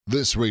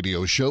This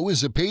radio show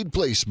is a paid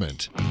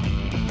placement.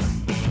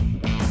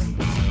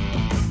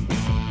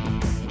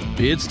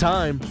 It's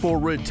time for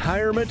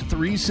Retirement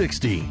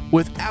 360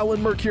 with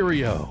Alan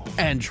Mercurio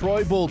and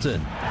Troy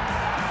Bolton,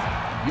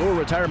 your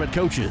retirement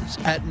coaches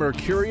at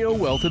Mercurio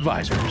Wealth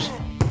Advisors.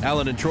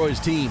 Alan and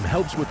Troy's team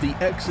helps with the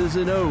X's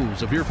and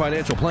O's of your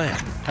financial plan,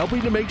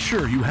 helping to make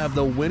sure you have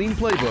the winning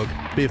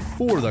playbook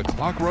before the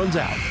clock runs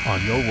out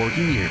on your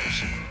working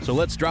years. So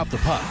let's drop the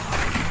puck,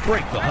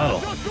 break the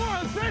huddle,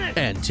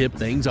 and tip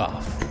things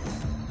off.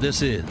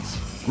 This is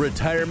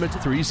Retirement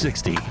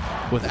 360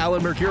 with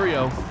Alan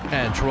Mercurio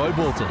and Troy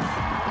Bolton.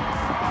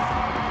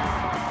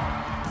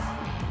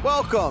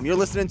 Welcome. You're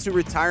listening to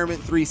Retirement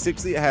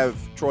 360. I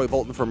have Troy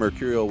Bolton from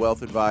Mercurio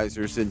Wealth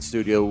Advisors in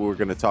studio. We're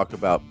going to talk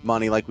about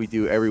money like we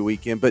do every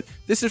weekend, but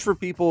this is for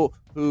people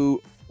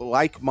who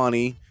like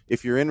money.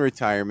 If you're in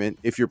retirement,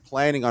 if you're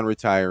planning on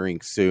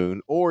retiring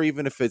soon, or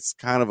even if it's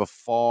kind of a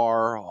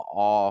far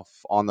off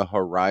on the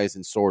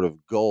horizon sort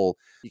of goal,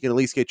 you can at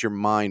least get your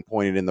mind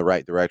pointed in the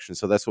right direction.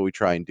 So that's what we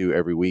try and do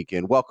every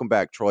weekend. Welcome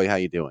back, Troy. How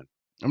you doing?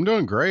 I'm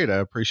doing great. I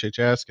appreciate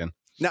you asking.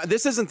 Now,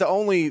 this isn't the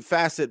only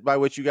facet by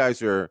which you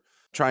guys are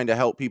trying to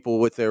help people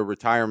with their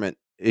retirement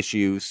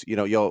issues. You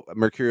know,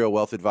 Mercurio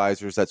Wealth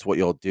Advisors, that's what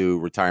you'll do,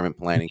 retirement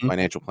planning,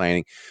 financial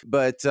planning.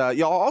 But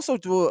y'all also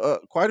do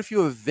quite a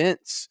few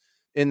events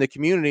in the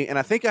community, and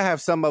I think I have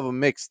some of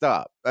them mixed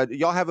up.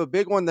 Y'all have a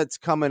big one that's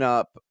coming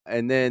up,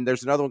 and then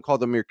there's another one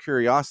called the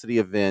Mercuriosity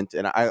event,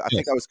 and I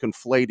think I was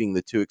conflating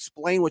the two.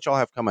 Explain what y'all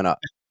have coming up.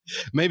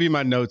 Maybe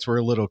my notes were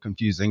a little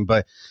confusing,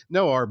 but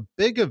no, our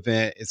big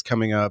event is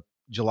coming up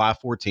July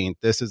 14th.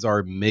 This is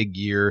our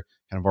mid-year,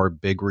 kind of our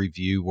big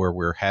review where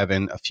we're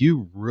having a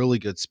few really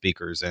good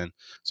speakers in.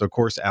 So, of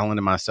course, Alan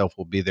and myself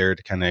will be there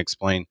to kind of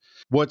explain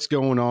what's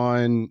going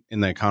on in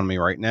the economy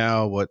right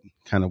now, what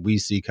kind of we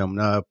see coming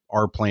up,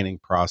 our planning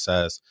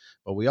process.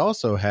 But we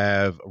also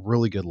have a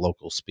really good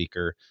local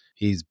speaker.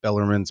 He's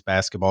Bellarmine's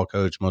basketball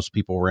coach. Most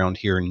people around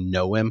here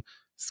know him.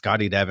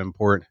 Scotty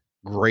Davenport,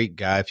 great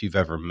guy if you've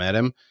ever met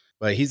him.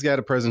 But he's got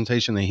a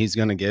presentation that he's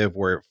going to give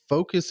where it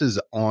focuses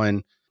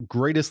on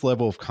greatest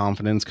level of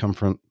confidence come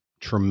from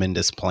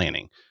tremendous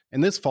planning.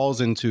 And this falls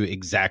into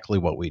exactly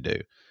what we do.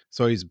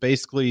 So he's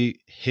basically,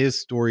 his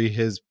story,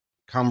 his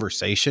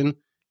conversation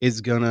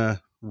is going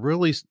to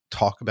really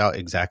talk about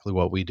exactly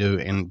what we do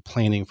and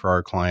planning for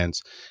our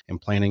clients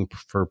and planning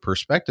for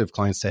prospective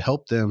clients to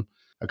help them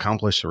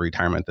accomplish the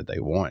retirement that they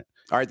want.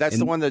 All right. That's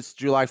the one that's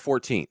July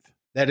 14th.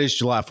 That is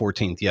July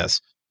 14th.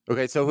 Yes.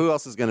 Okay. So who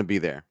else is going to be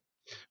there?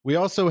 We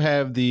also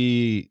have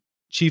the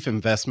Chief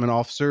Investment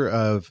Officer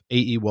of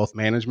AE Wealth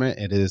Management.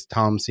 It is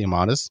Tom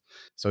Siamatis.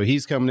 So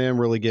he's coming in,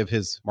 really give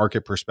his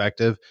market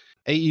perspective.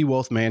 AE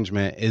Wealth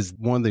Management is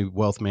one of the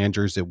wealth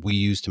managers that we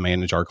use to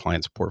manage our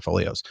clients'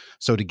 portfolios.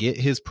 So to get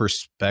his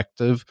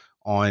perspective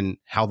on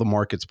how the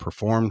market's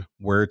performed,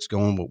 where it's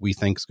going, what we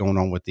think is going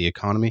on with the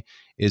economy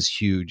is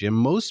huge. And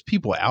most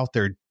people out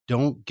there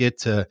don't get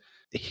to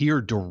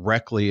hear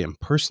directly and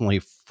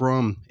personally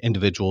from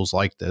individuals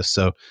like this.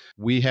 So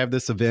we have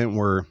this event.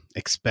 We're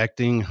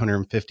expecting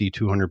 150,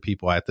 200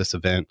 people at this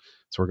event.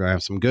 So we're going to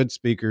have some good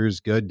speakers,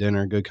 good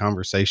dinner, good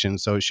conversation.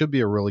 So it should be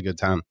a really good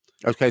time.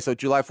 Okay. So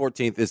July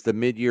 14th is the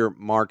mid-year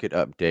market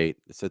update.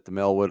 It's at the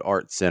Melwood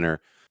Arts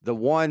Center. The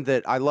one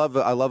that I love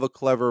a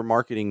clever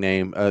marketing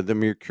name, the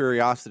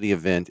Mercuriosity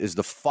event, is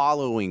the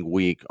following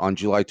week on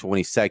July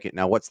 22nd.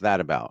 Now, what's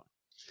that about?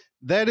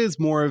 That is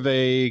more of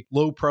a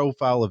low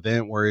profile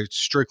event where it's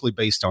strictly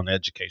based on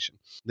education.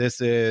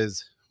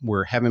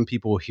 We're having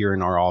people here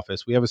in our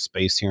office. We have a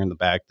space here in the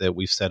back that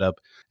we've set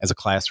up as a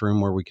classroom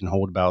where we can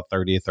hold about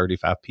 30 to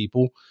 35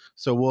 people.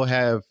 So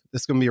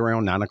this is going to be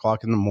around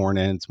 9:00 in the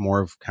morning. It's more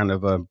of kind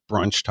of a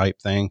brunch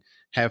type thing.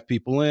 Have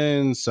people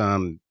in,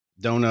 some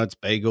donuts,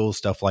 bagels,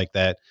 stuff like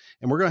that.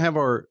 And we're going to have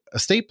our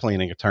estate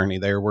planning attorney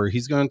there where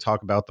he's going to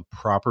talk about the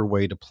proper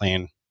way to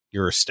plan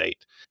your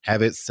estate.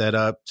 Have it set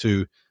up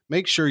to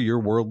make sure your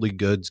worldly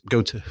goods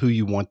go to who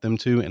you want them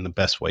to in the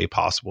best way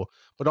possible,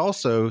 but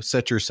also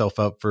set yourself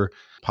up for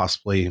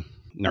possibly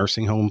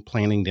nursing home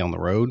planning down the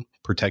road,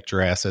 protect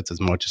your assets as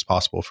much as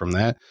possible from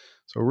that.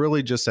 So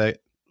really just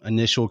that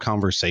initial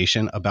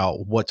conversation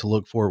about what to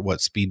look for,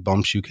 what speed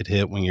bumps you could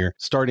hit when you're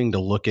starting to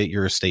look at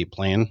your estate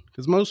plan.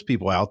 Because most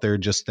people out there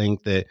just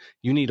think that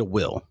you need a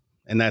will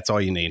and that's all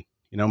you need.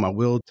 You know, my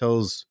will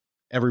tells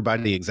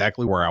everybody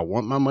exactly where I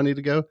want my money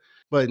to go.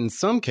 But in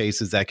some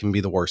cases, that can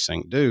be the worst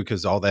thing to do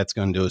because all that's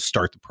going to do is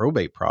start the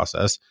probate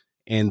process.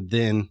 And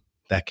then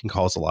that can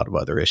cause a lot of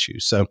other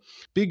issues. So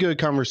be good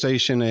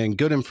conversation and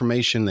good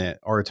information that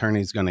our attorney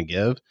is going to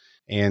give.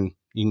 And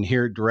you can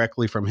hear it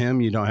directly from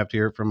him. You don't have to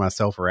hear it from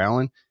myself or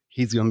Alan.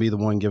 He's going to be the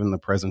one giving the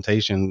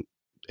presentation,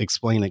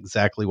 explain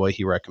exactly what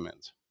he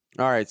recommends.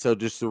 All right, so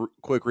just a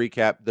quick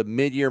recap. The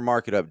mid-year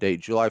market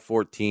update, July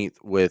 14th,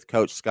 with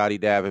Coach Scotty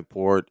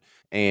Davenport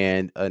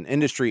and an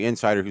industry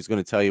insider who's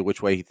going to tell you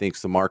which way he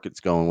thinks the market's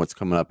going, what's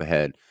coming up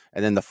ahead.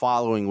 And then the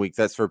following week,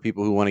 that's for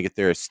people who want to get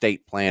their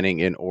estate planning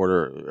in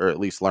order, or at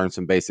least learn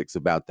some basics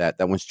about that.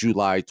 That one's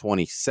July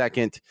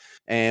 22nd.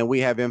 And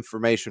we have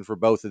information for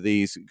both of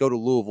these. Go to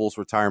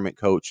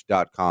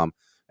Louisville'sRetirementCoach.com,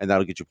 and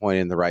that'll get you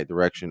pointed in the right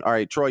direction. All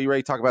right, Troy, you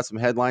ready to talk about some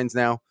headlines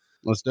now?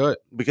 Let's do it.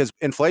 Because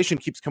inflation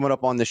keeps coming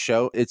up on the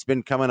show. It's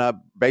been coming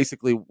up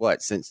basically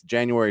since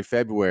January,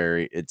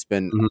 February. It's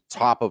been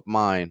top of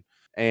mind,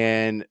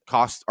 and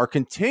costs are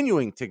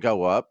continuing to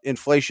go up.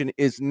 Inflation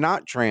is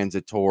not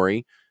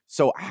transitory.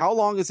 So how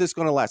long is this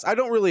going to last? I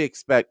don't really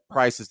expect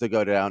prices to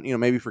go down,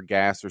 maybe for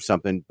gas or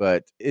something,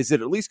 but is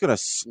it at least going to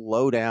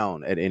slow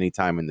down at any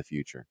time in the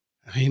future?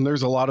 I mean,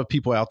 there's a lot of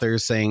people out there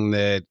saying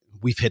that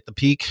we've hit the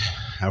peak.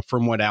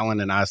 From what Alan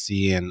and I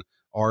see in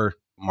our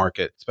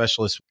market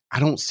specialists, I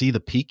don't see the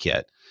peak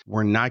yet.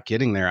 We're not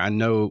getting there. I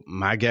know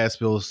my gas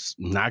bill's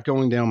not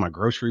going down. My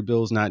grocery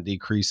bill's not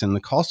decreasing. The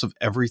cost of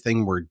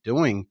everything we're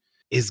doing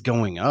is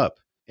going up.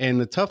 And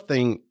the tough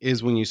thing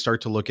is when you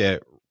start to look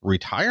at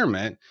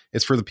retirement,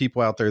 it's for the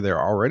people out there that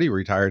are already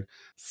retired.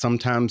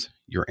 Sometimes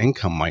your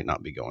income might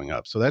not be going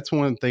up. So that's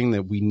one thing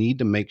that we need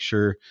to make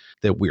sure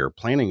that we are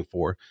planning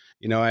for.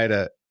 I had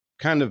a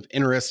kind of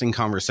interesting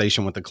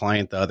conversation with a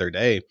client the other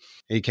day.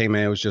 He came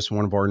in, it was just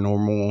one of our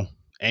normal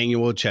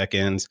annual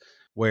check-ins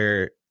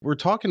where we're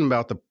talking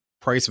about the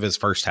price of his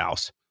first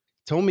house.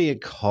 He told me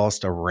it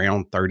cost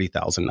around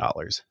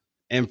 $30,000.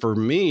 And for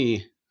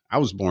me, I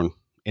was born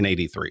in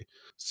 83.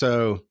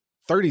 So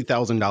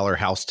 $30,000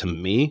 house to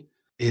me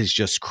is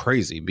just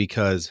crazy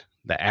because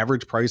the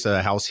average price of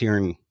a house here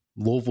in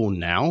Louisville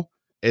now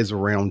is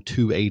around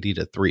 $280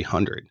 to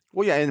 $300.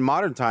 Well, yeah, in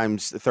modern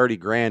times, 30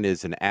 grand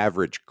is an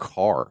average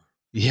car.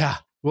 Yeah.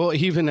 Well,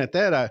 even at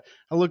that,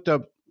 I looked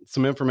up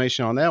some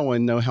information on that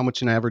one, know how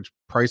much an average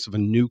price of a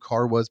new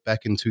car was back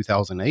in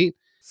 2008.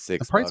 $6.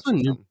 The price of a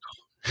new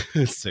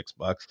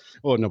 $6.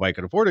 Well, nobody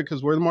could afford it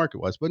because where the market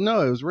was. But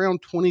no, it was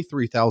around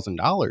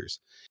 $23,000.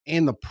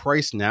 And the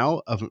price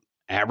now of an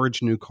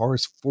average new car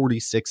is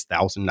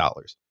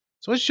 $46,000.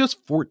 So it's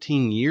just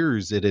 14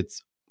 years that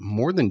it's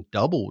more than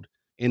doubled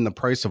in the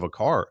price of a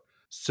car.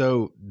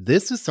 So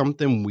this is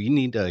something we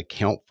need to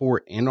account for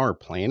in our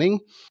planning.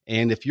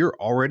 And if you're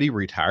already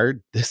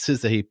retired, this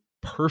is a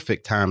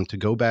perfect time to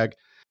go back,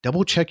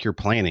 double check your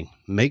planning,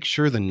 make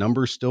sure the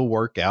numbers still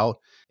work out.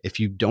 If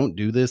you don't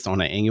do this on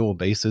an annual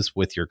basis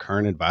with your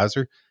current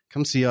advisor,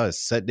 come see us,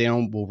 sit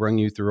down. We'll run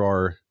you through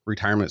our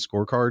retirement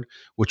scorecard,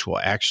 which will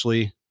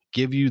actually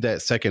give you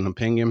that second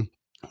opinion,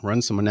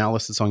 run some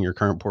analysis on your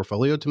current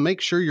portfolio to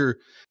make sure your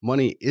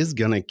money is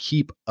going to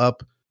keep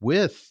up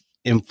with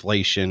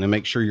inflation and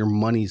make sure your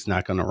money's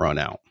not going to run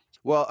out.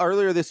 Well,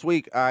 earlier this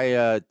week,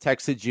 I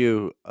texted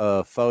you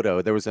a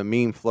photo. There was a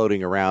meme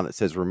floating around that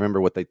says,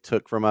 remember what they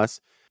took from us.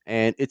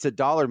 And it's a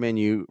dollar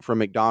menu from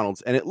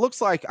McDonald's. And it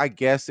looks like, I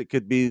guess it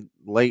could be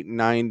late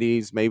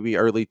 90s, maybe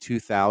early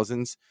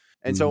 2000s.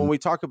 And so when we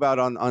talk about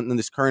on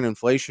this current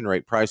inflation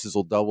rate, prices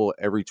will double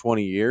every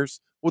 20 years.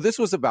 Well, this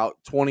was about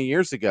 20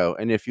 years ago.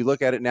 And if you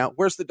look at it now,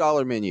 where's the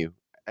dollar menu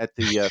at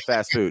the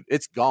fast food?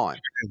 It's gone.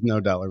 There's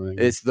no dollar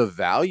menu. It's the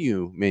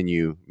value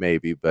menu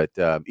maybe, but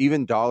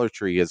even Dollar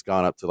Tree has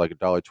gone up to like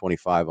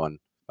 $1.25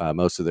 on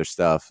most of their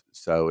stuff.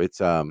 So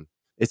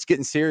it's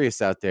getting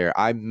serious out there.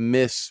 I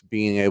miss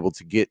being able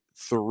to get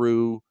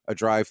through a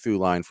drive-through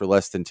line for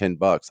less than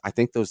 $10. I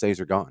think those days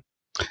are gone.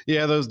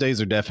 Yeah, those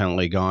days are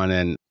definitely gone.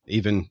 And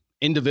even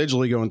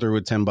individually going through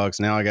with $10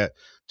 now, I got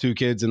 2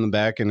 kids in the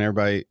back, and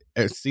everybody,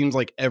 it seems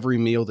like every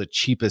meal, the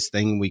cheapest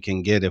thing we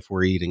can get if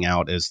we're eating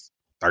out is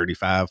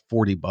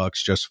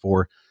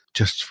 $35-$40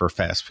 just for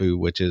fast food,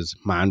 which is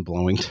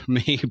mind-blowing to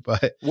me.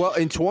 But well,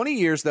 in 20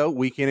 years though,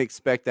 we can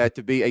expect that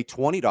to be a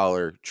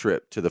 $20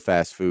 trip to the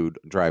fast food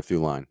drive-through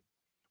line.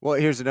 Well,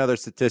 here's another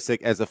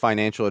statistic. As a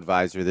financial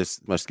advisor,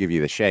 this must give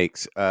you the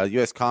shakes.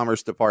 U.S.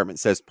 Commerce Department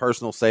says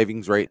personal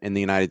savings rate in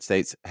the United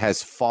States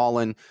has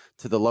fallen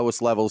to the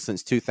lowest level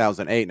since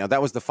 2008. Now,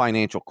 that was the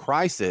financial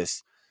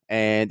crisis,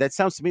 and that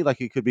sounds to me like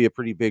it could be a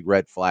pretty big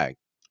red flag.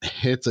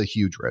 It's a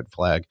huge red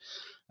flag.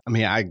 I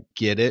mean, I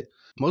get it.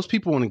 Most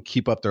people want to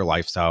keep up their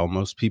lifestyle.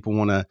 Most people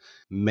want to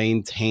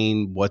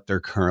maintain what they're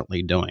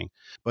currently doing.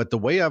 But the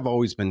way I've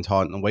always been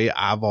taught and the way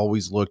I've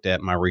always looked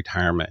at my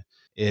retirement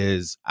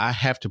is I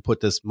have to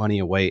put this money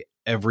away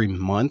every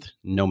month,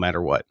 no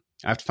matter what.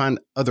 I have to find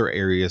other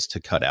areas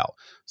to cut out.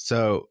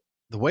 So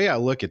the way I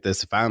look at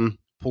this, if I'm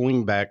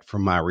pulling back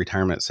from my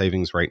retirement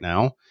savings right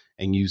now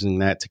and using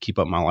that to keep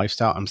up my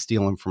lifestyle, I'm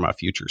stealing from my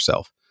future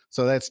self.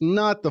 So that's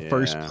not the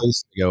first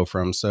place to go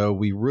from. So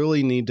we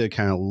really need to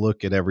kind of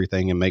look at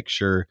everything and make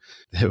sure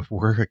that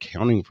we're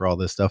accounting for all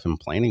this stuff and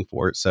planning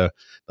for it. So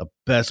the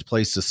best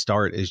place to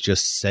start is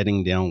just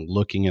sitting down,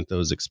 looking at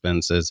those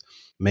expenses,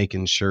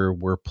 making sure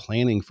we're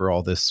planning for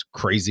all this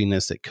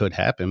craziness that could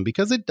happen,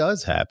 because it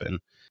does happen.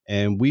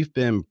 And we've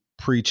been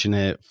preaching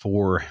it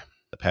for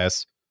the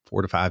past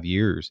 4 to 5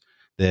 years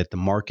that the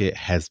market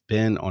has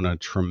been on a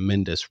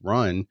tremendous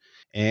run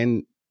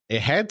and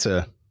it had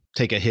to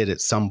take a hit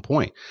at some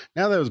point.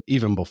 Now, that was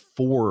even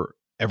before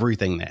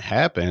everything that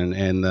happened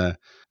and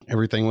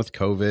everything with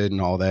COVID and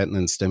all that, and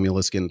then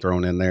stimulus getting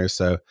thrown in there.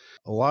 So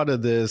a lot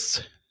of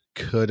this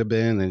could have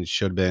been and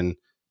should have been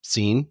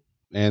seen.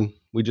 And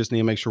we just need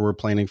to make sure we're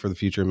planning for the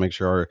future and make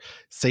sure our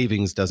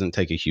savings doesn't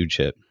take a huge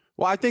hit.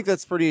 Well, I think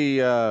that's pretty,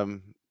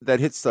 that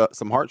hits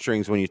some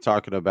heartstrings when you're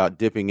talking about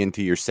dipping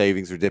into your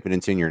savings or dipping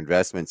into your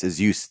investments, is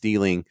you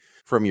stealing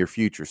from your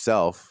future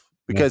self.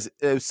 Because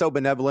it was so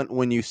benevolent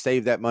when you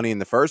save that money in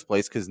the first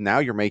place, because now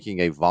you're making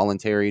a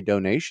voluntary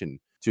donation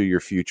to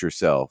your future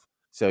self.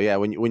 So, yeah,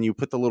 when you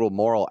put the little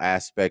moral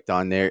aspect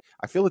on there,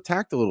 I feel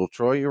attacked a little,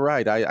 Troy. You're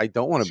right. I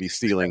don't want to be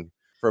stealing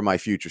from my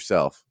future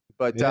self.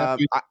 But I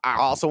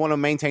also want to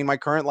maintain my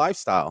current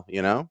lifestyle,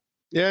 you know?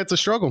 Yeah, it's a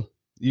struggle.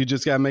 You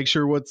just got to make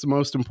sure what's the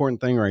most important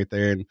thing right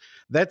there. And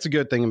that's a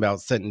good thing about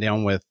sitting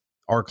down with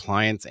our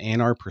clients and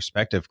our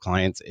prospective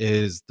clients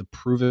is the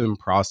proven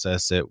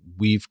process that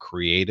we've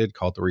created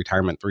called the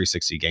Retirement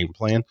 360 Game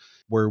Plan,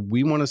 where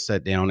we want to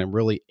sit down and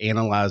really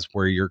analyze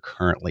where you're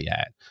currently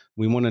at.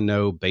 We want to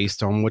know,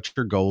 based on what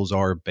your goals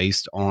are,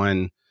 based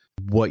on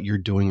what you're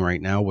doing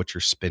right now, what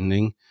you're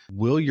spending,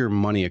 will your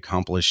money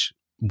accomplish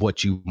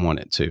what you want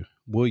it to?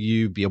 Will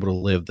you be able to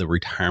live the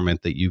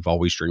retirement that you've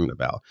always dreamed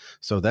about?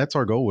 So that's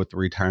our goal with the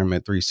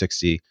Retirement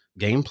 360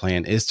 Game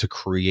Plan, is to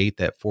create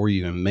that for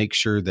you and make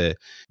sure that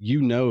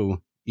you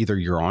know either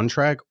you're on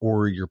track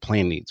or your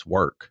plan needs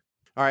work.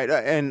 All right.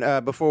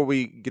 And before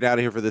we get out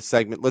of here for this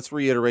segment, let's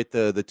reiterate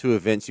the two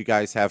events you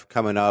guys have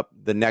coming up.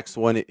 The next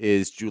one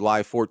is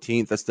July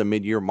 14th. That's the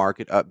mid-year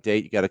market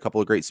update. You got a couple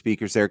of great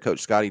speakers there. Coach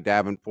Scotty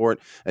Davenport,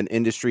 an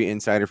industry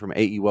insider from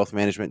AE Wealth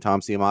Management,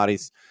 Tom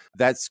Siamatis.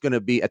 That's going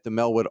to be at the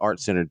Melwood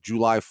Arts Center,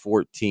 July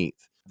 14th.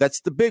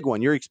 That's the big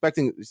one. You're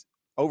expecting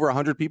over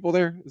 100 people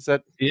there? Is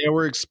that? Yeah,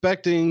 we're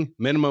expecting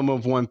minimum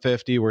of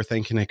 150. We're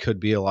thinking it could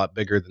be a lot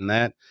bigger than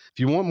that. If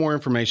you want more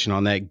information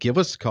on that, give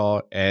us a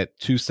call at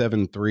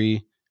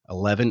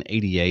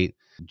 273-1188.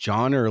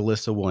 John or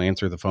Alyssa will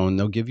answer the phone.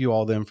 They'll give you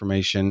all the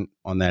information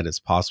on that as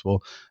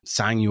possible.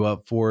 Sign you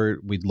up for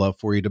it. We'd love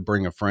for you to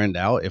bring a friend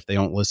out if they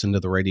don't listen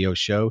to the radio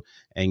show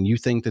and you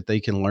think that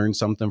they can learn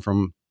something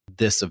from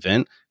this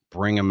event.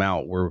 Bring them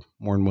out. We're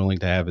more than willing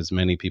to have as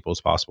many people as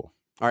possible.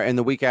 All right, and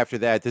the week after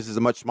that, this is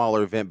a much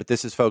smaller event, but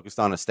this is focused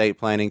on estate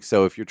planning.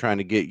 So if you're trying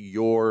to get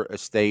your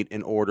estate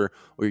in order,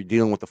 or you're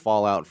dealing with the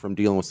fallout from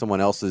dealing with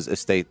someone else's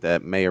estate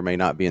that may or may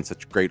not be in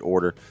such great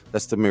order,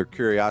 that's the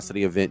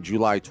Mercuriosity event,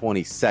 July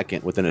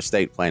 22nd, with an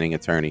estate planning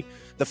attorney.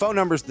 The phone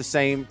number is the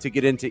same to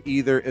get into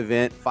either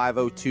event,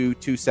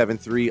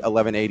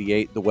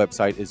 502-273-1188. The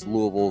website is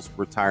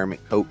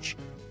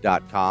Louisville'sRetirementCoach.com.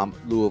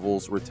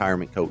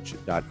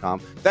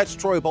 Louisville'sRetirementCoach.com. That's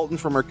Troy Bolton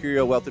from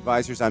Mercurio Wealth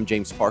Advisors. I'm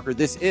James Parker.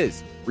 This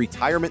is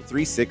Retirement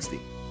 360.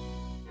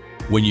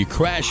 When you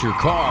crash your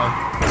car,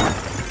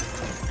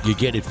 you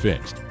get it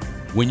fixed.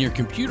 When your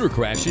computer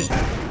crashes,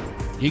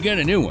 you get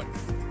a new one.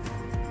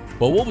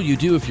 But what will you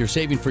do if you're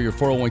saving for your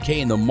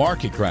 401k and the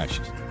market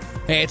crashes?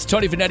 Hey, it's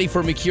Tony Vanetti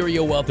for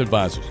Mercurio Wealth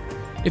Advisors.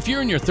 If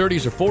you're in your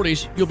 30s or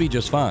 40s, you'll be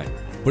just fine.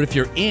 But if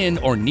you're in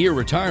or near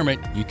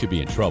retirement, you could be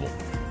in trouble.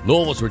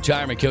 Louisville's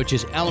retirement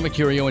coaches, Alan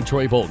Mercurio and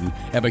Troy Bolton,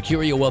 and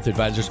Mercurio Wealth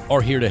Advisors are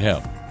here to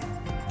help.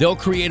 They'll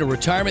create a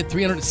retirement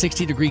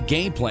 360-degree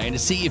game plan to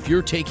see if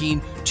you're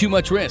taking too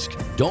much risk.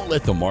 Don't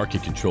let the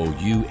market control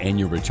you and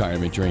your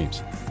retirement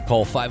dreams.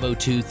 Call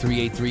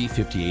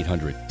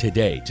 502-383-5800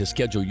 today to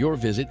schedule your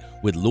visit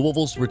with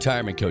Louisville's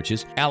retirement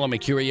coaches, Alan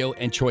Mercurio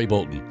and Troy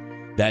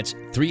Bolton. That's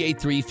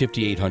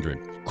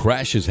 383-5800.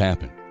 Crashes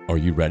happen. Are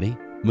you ready?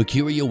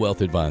 Mercurio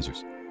Wealth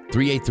Advisors.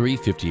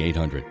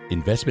 383-5800.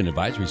 Investment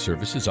advisory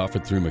services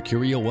offered through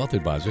Mercurio Wealth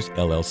Advisors,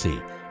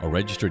 LLC, a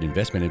registered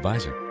investment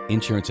advisor.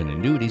 Insurance and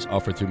annuities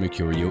offered through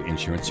Mercurio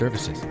Insurance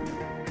Services.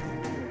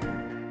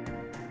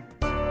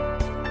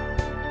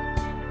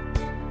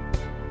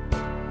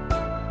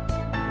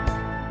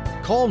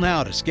 Call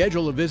now to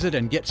schedule a visit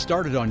and get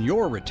started on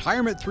your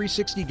Retirement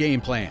 360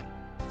 game plan.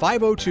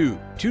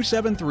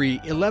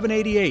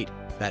 502-273-1188.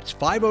 That's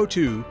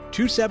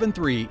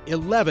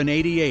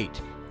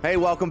 502-273-1188. Hey,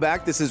 welcome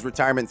back. This is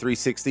Retirement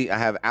 360. I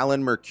have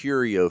Alan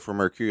Mercurio from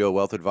Mercurio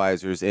Wealth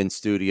Advisors in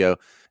studio,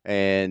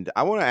 and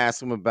I want to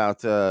ask him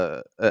about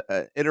an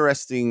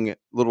interesting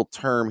little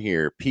term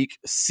here, Peak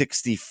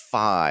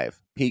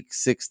 65. Peak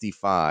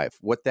 65.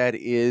 What that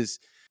is,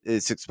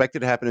 it's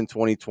expected to happen in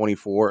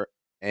 2024,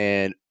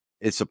 and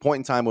it's a point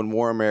in time when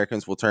more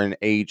Americans will turn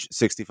age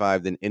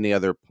 65 than any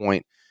other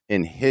point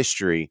in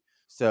history.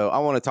 So I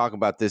want to talk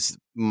about this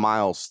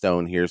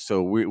milestone here.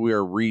 So we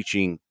are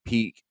reaching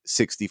peak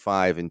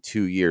 65 in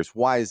 2 years.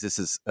 Why is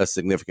this a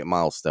significant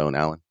milestone,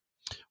 Alan?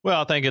 Well,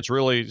 I think it's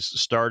really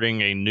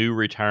starting a new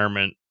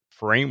retirement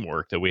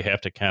framework that we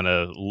have to kind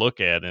of look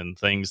at, and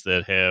things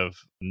that have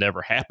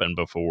never happened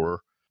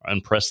before,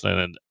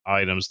 unprecedented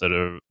items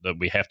that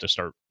we have to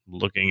start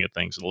looking at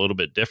things a little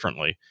bit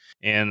differently.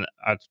 And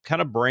I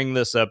kind of bring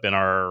this up in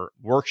our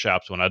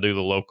workshops when I do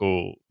the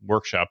local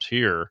workshops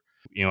here.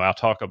 I'll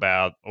talk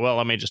about, well,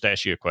 let me just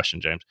ask you a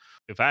question, James.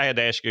 If I had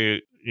to ask you,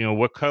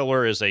 what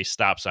color is a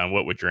stop sign,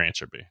 what would your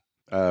answer be?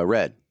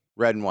 Red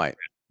and white.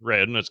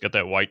 Red, and it's got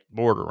that white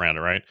border around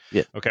it, right?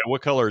 Yeah. Okay.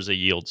 What color is a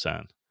yield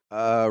sign?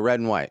 Red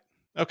and white.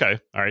 Okay.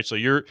 All right. So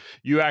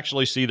you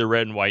actually see the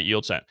red and white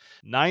yield sign.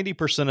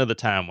 90% of the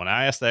time when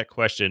I ask that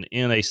question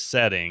in a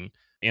setting,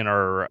 in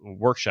our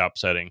workshop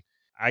setting,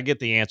 I get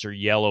the answer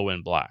yellow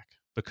and black,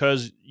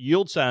 because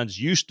yield signs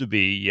used to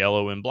be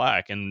yellow and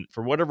black. And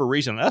for whatever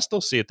reason, I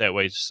still see it that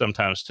way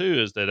sometimes too,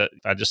 is that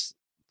if I just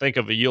think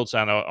of a yield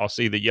sign, I'll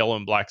see the yellow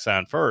and black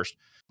sign first.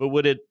 But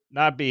would it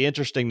not be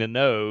interesting to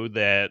know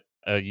that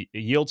a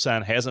yield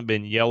sign hasn't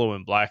been yellow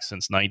and black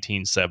since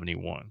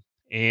 1971?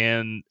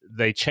 And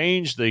they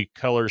changed the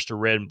colors to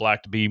red and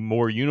black to be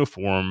more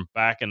uniform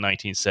back in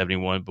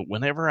 1971. But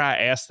whenever I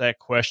ask that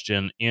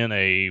question in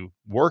a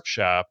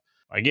workshop,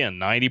 again,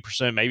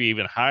 90%, maybe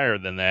even higher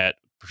than that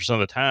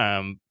percent of the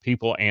time,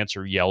 people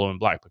answer yellow and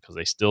black because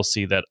they still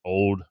see that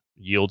old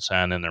yield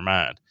sign in their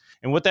mind.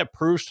 And what that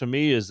proves to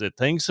me is that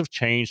things have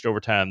changed over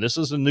time. This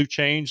is a new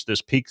change.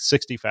 This Peak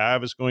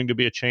 65 is going to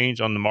be a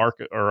change on the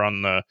market, or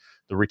on the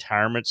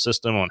retirement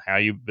system, on how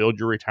you build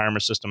your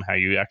retirement system, how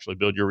you actually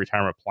build your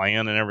retirement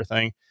plan and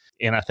everything.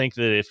 And I think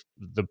that if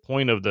the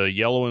point of the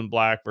yellow and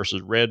black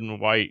versus red and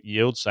white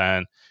yield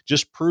sign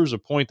just proves a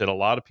point that a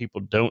lot of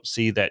people don't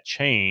see that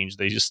change.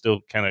 They just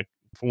still kind of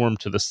conform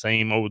to the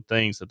same old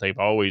things that they've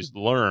always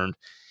learned.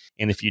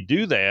 And if you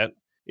do that,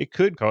 it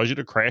could cause you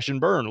to crash and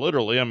burn,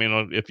 literally. I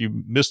mean, if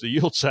you miss the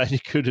yield sign, you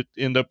could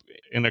end up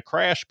in a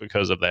crash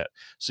because of that.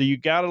 So you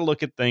got to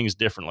look at things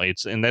differently.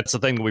 And that's the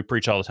thing that we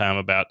preach all the time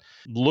about,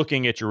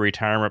 looking at your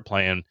retirement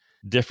plan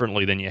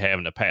differently than you have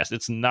in the past.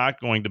 It's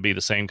not going to be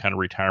the same kind of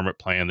retirement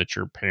plan that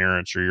your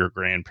parents or your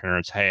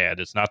grandparents had.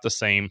 It's not the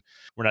same.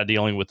 We're not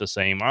dealing with the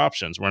same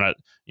options. We're not,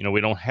 we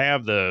don't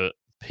have the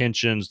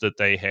pensions that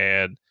they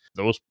had.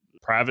 Those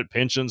private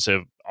pensions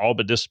have all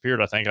but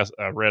disappeared. I think I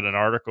read an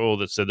article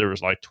that said there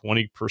was like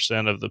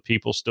 20% of the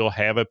people still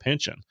have a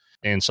pension.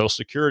 And Social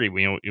Security,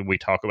 we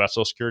talk about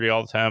Social Security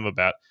all the time,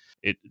 about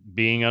it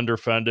being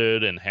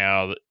underfunded, and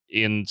how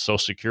in Social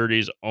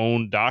Security's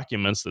own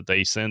documents that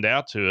they send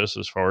out to us,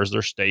 as far as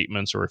their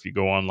statements, or if you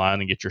go online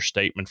and get your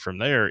statement from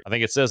there, I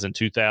think it says in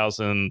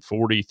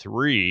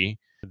 2043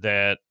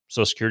 that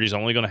Social Security is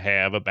only going to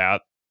have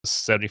about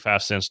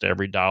 75 cents to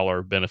every dollar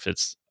of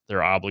benefits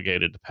they're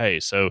obligated to pay.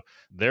 So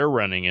they're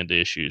running into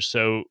issues.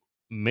 So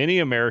many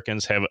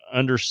Americans have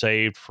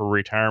undersaved for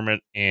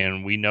retirement,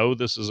 and we know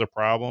this is a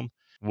problem.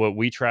 What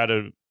we try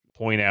to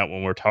point out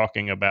when we're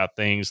talking about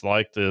things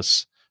like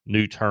this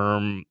new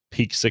term,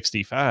 Peak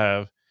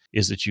 65,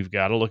 is that you've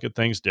got to look at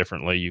things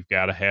differently. You've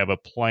got to have a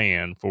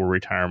plan for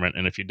retirement.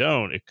 And if you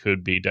don't, it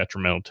could be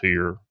detrimental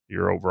to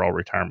your overall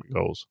retirement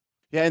goals.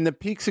 Yeah, and the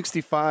Peak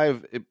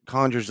 65, it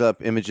conjures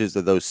up images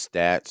of those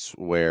stats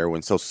where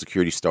when Social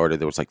Security started,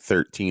 there was like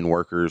 13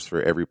 workers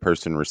for every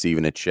person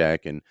receiving a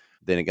check. And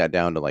then it got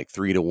down to like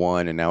 3 to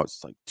 1, and now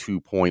it's like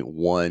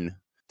 2.1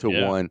 to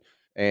 1.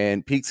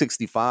 And Peak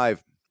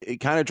 65, it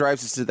kind of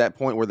drives us to that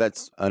point where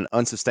that's an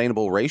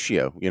unsustainable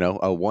ratio,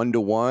 a 1 to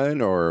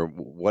 1, or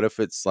what if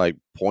it's like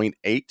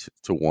 0.8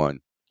 to 1?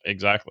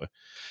 Exactly.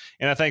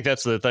 And I think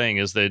that's the thing,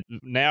 is that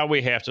now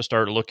we have to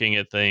start looking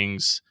at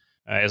things,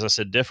 as I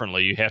said,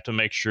 differently. You have to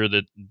make sure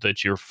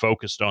that you're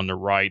focused on the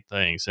right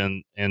things,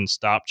 and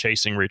stop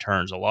chasing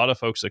returns. A lot of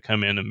folks that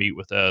come in and meet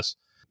with us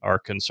are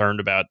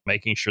concerned about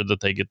making sure that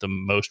they get the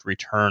most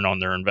return on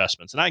their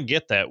investments. And I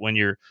get that when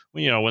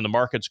when the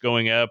market's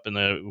going up and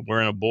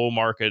we're in a bull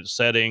market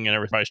setting and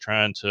everybody's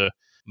trying to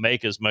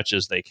make as much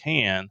as they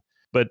can.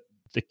 But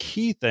the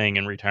key thing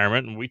in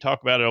retirement, and we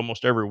talk about it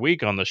almost every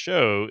week on the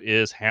show,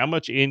 is how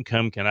much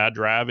income can I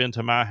drive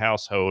into my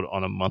household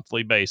on a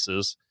monthly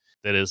basis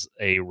that is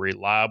a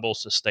reliable,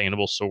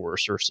 sustainable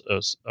source or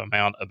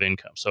amount of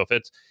income. So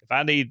if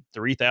I need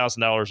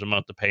 $3,000 a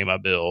month to pay my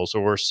bills,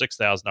 or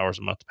 $6,000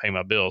 a month to pay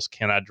my bills,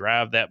 can I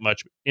drive that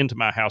much into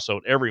my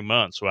household every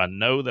month so I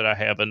know that I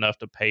have enough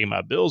to pay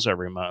my bills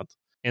every month?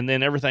 And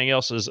then everything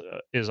else is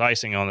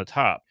icing on the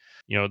top.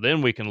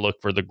 Then we can look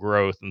for the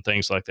growth and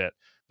things like that.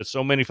 But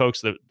so many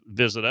folks that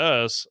visit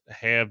us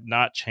have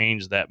not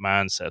changed that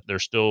mindset. They're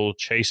still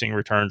chasing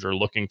returns, or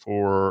looking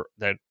for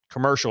that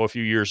commercial a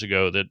few years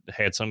ago that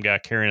had some guy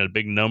carrying a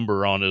big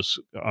number on his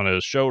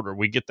shoulder.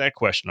 We get that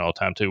question all the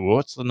time too. Well,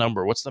 what's the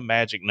number? What's the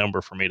magic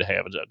number for me to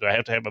have? Do I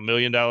have to have $1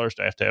 million? Do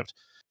I have to have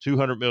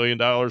 $200 million?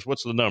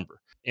 What's the number?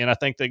 And I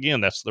think,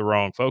 again, that's the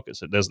wrong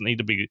focus. It doesn't need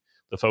to be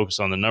the focus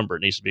on the number.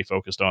 It needs to be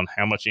focused on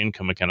how much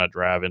income can I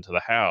drive into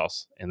the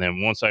house. And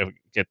then once I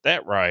get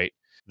that right,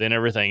 then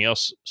everything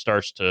else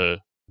starts to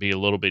be a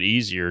little bit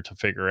easier to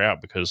figure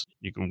out, because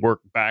you can work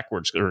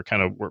backwards, or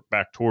kind of work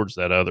back towards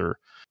that other,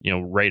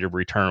 rate of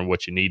return,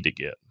 what you need to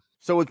get.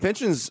 So with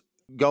pensions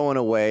going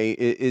away,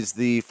 is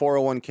the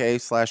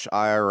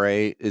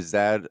 401k/IRA, is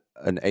that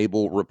an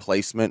able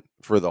replacement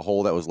for the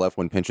hole that was left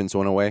when pensions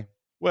went away?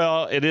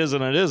 Well, it is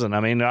and it isn't.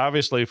 I mean,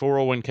 obviously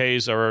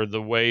 401ks are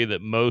the way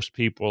that most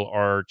people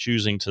are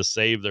choosing to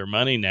save their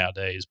money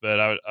nowadays. But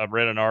I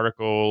read an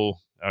article,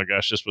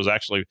 this was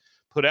actually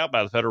put out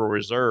by the Federal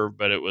Reserve,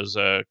 but it was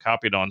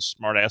copied on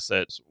Smart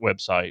Assets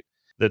website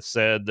that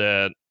said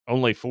that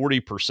only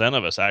 40%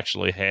 of us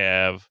actually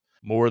have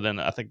more than,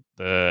 I think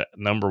the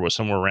number was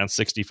somewhere around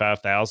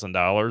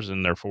 $65,000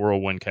 in their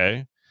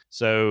 401k.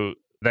 So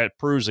that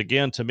proves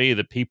again to me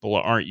that people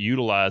aren't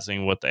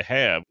utilizing what they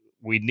have.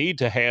 We need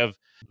to have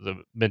the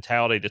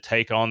mentality to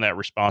take on that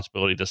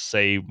responsibility to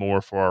save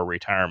more for our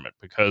retirement,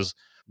 because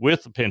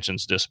with the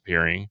pensions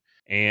disappearing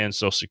and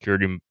Social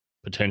Security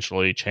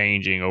potentially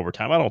changing over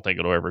time, I don't think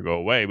it'll ever go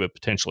away, but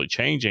potentially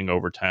changing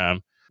over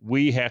time,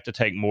 we have to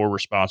take more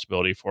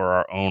responsibility for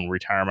our own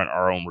retirement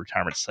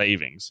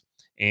savings.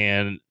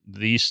 And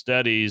these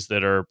studies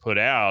that are put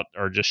out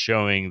are just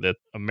showing that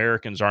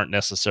Americans aren't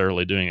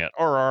necessarily doing it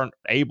or aren't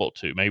able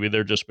to. Maybe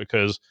they're just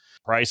because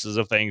prices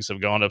of things have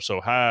gone up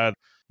so high,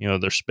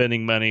 they're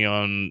spending money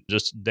on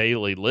just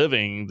daily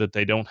living that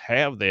they don't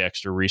have the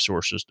extra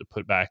resources to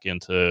put back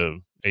into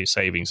a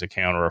savings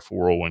account or a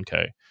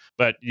 401k.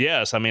 But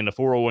yes, I mean, the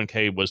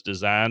 401k was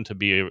designed to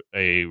be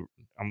I'm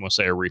going to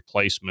say a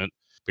replacement,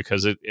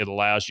 because it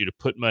allows you to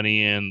put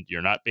money in.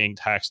 You're not being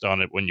taxed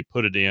on it when you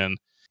put it in.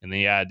 And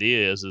the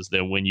idea is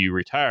that when you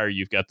retire,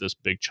 you've got this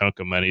big chunk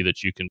of money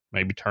that you can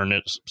maybe turn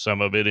some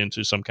of it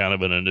into some kind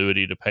of an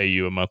annuity to pay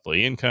you a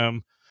monthly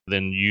income,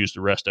 then use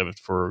the rest of it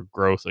for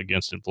growth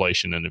against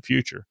inflation in the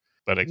future.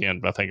 But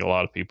again, I think a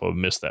lot of people have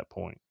missed that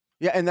point.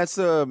 Yeah, and that's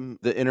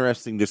the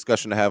interesting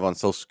discussion to have on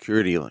Social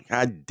Security. Like,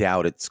 I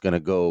doubt it's going to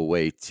go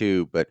away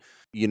too, but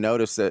you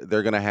notice that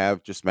they're going to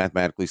have, just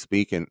mathematically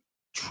speaking,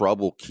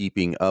 trouble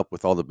keeping up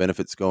with all the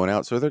benefits going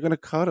out. So they're going to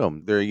cut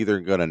them. They're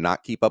either going to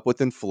not keep up with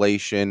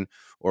inflation,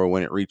 or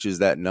when it reaches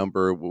that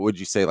number, what would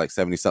you say, like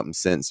 70 something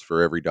cents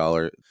for every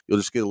dollar, you'll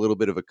just get a little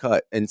bit of a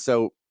cut. And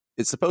so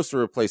it's supposed to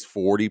replace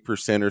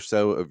 40% or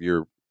so of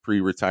your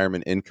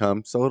pre-retirement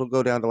income. So it'll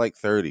go down to like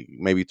 30,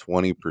 maybe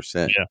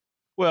 20%. Yeah.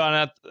 Well,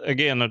 and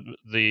again,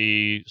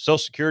 the Social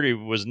Security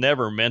was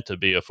never meant to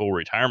be a full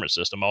retirement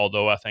system,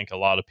 although I think a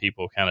lot of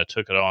people kind of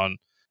took it on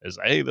as,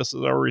 hey, this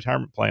is our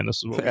retirement plan. This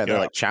is what we got. They're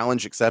like,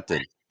 challenge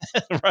accepted.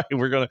 Right.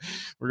 We're gonna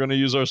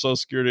use our Social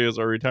Security as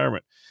our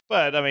retirement.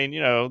 But I mean,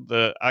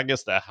 I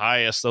guess the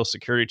highest Social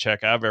Security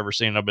check I've ever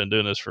seen, I've been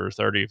doing this for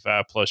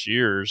 35 plus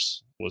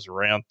years, was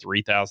around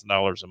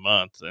 $3,000 a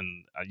month.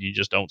 And you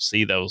just don't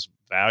see those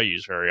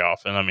values very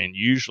often. I mean,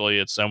 usually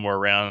it's somewhere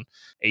around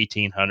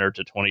 $1,800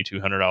 to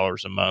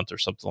 $2,200 a month or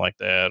something like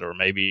that, or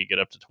maybe you get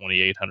up to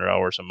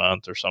 $2,800 a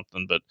month or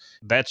something. But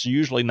that's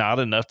usually not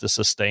enough to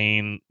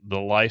sustain the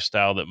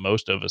lifestyle that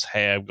most of us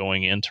have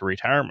going into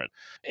retirement.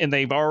 And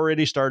they've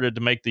already started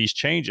to make these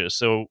changes.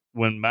 So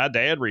when my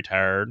dad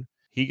retired,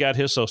 he got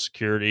his Social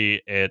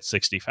Security at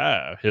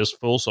 65. His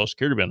full Social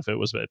Security benefit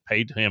was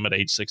paid to him at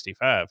age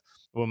 65.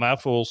 Well, my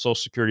full Social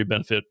Security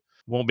benefit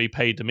won't be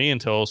paid to me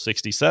until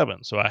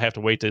 67. So I have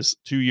to wait this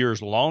 2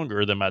 years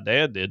longer than my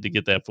dad did to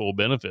get that full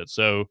benefit.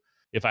 So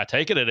if I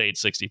take it at age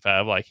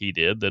 65 like he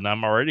did, then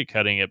I'm already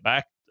cutting it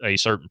back a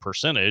certain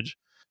percentage.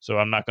 So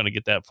I'm not going to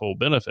get that full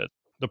benefit.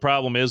 The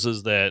problem is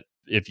that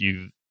if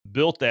you've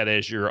built that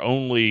as your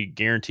only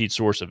guaranteed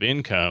source of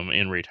income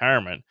in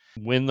retirement,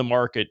 when the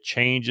market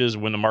changes,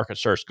 when the market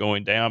starts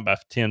going down by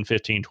 10,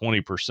 15,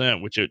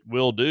 20%, which it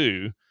will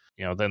do,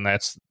 then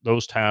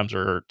those times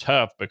are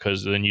tough,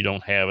 because then you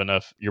don't have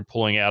enough. You're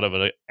pulling out of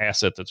an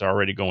asset that's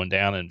already going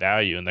down in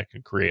value, and that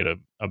can create a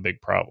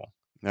big problem.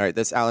 All right,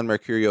 that's Alan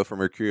Mercurio from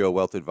Mercurio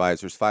Wealth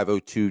Advisors,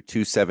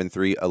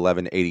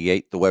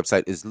 502-273-1188. The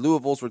website is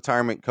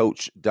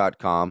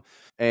Louisville'sRetirementCoach.com.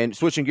 And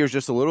switching gears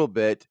just a little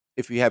bit,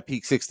 if you have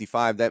Peak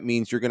 65, that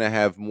means you're going to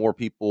have more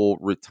people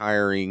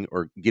retiring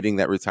or getting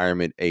that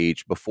retirement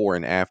age before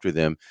and after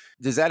them.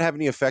 Does that have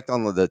any effect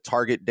on the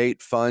target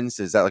date funds?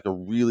 Is that like a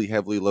really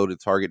heavily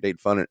loaded target date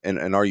fund?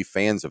 And are you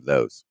fans of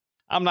those?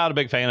 I'm not a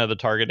big fan of the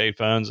target date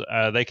funds.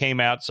 They came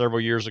out several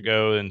years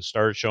ago and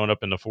started showing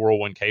up in the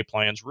 401k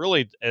plans,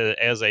 really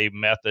as a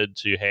method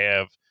to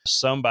have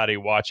somebody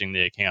watching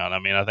the account. I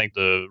mean, I think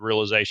the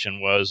realization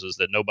was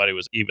that nobody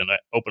was even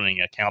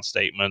opening account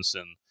statements,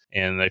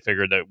 and they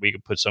figured that we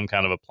could put some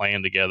kind of a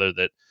plan together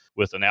that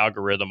with an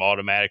algorithm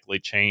automatically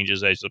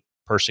changes as the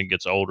person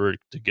gets older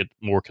to get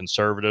more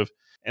conservative.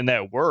 And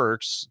that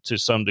works to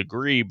some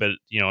degree, but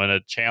in a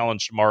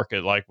challenged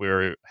market like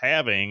we're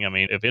having, I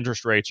mean, if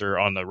interest rates are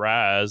on the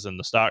rise and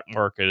the stock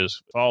market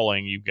is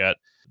falling, you've got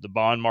the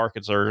bond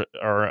markets are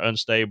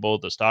unstable,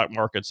 the stock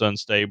market's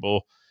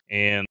unstable,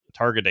 and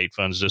target date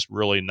funds just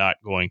really not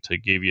going to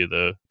give you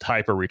the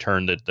type of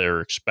return that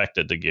they're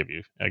expected to give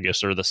you, I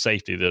guess, or the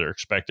safety that are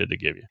expected to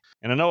give you.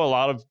 And I know a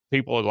lot of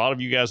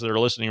you guys that are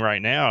listening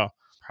right now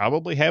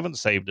probably haven't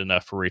saved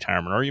enough for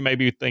retirement, or you may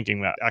be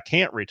thinking, I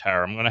can't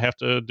retire. I'm going to have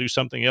to do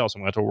something else.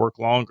 I'm going to have to work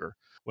longer.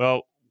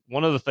 Well,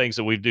 one of the things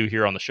that we do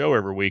here on the show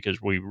every week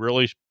is we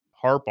really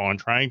harp on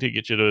trying to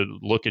get you to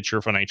look at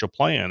your financial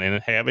plan,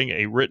 and having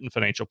a written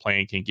financial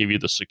plan can give you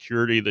the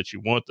security that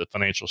you want, the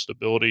financial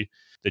stability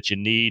that you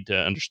need to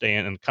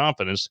understand, and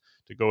confidence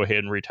to go ahead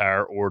and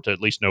retire, or to at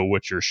least know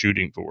what you're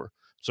shooting for.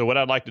 So what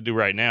I'd like to do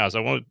right now is I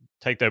want to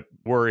take that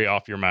worry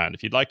off your mind.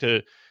 If you'd like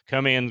to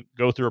come in,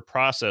 go through a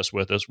process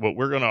with us, what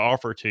we're going to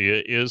offer to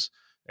you is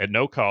at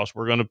no cost,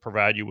 we're going to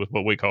provide you with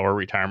what we call our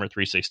Retirement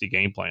 360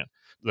 game plan.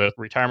 The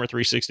Retirement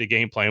 360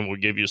 game plan will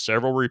give you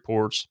several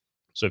reports.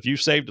 So if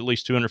you've saved at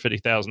least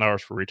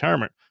 $250,000 for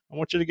retirement, I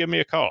want you to give me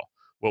a call.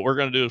 What we're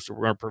going to do is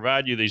we're going to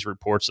provide you these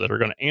reports that are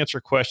going to answer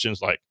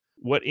questions like,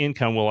 what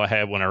income will I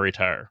have when I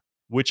retire?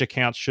 Which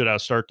accounts should I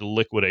start to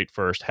liquidate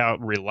first? How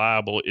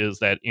reliable is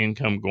that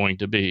income going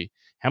to be?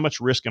 How much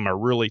risk am I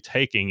really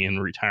taking in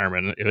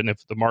retirement? And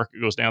if the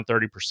market goes down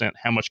 30%,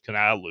 how much can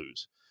I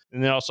lose?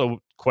 And then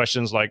also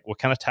questions like, what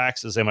kind of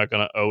taxes am I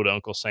going to owe to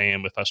Uncle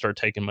Sam if I start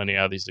taking money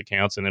out of these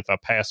accounts? And if I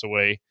pass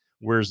away,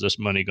 where's this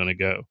money going to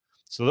go?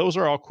 So those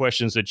are all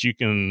questions that you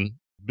can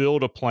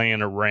build a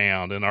plan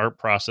around, and our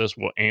process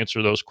will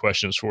answer those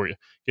questions for you.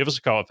 Give us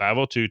a call at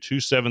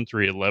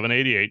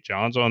 502-273-1188.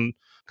 John's on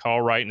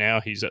call right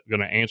now. He's going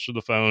to answer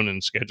the phone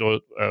and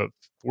schedule a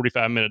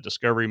 45-minute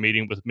discovery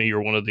meeting with me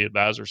or one of the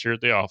advisors here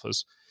at the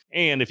office.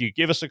 And if you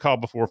give us a call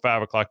before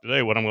 5 o'clock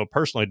today, what I'm going to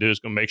personally do is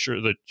going to make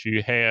sure that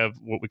you have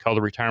what we call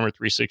the Retirement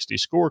 360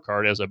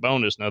 scorecard as a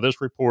bonus. Now,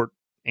 this report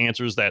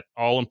answers that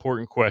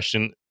all-important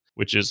question,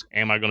 which is,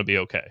 am I going to be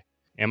okay?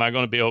 Am I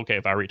going to be okay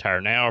if I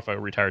retire now, if I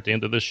retire at the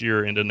end of this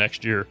year, into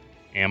next year?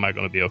 Am I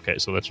going to be okay?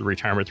 So that's a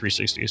Retirement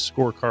 360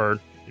 scorecard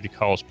if you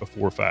call us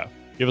before 5.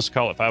 Give us a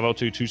call at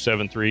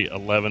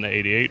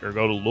 502-273-1188 or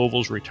go to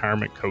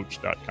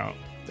Louisville'sRetirementCoach.com.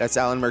 That's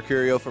Alan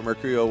Mercurio from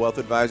Mercurio Wealth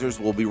Advisors.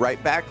 We'll be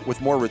right back with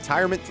more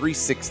Retirement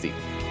 360.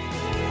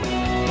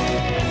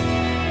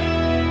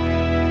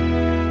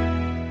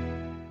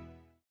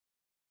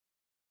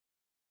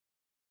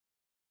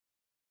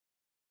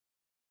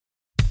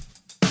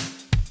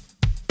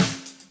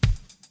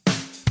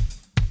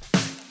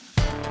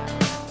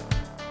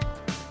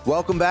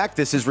 Welcome back.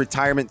 This is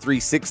Retirement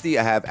 360.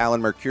 I have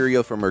Alan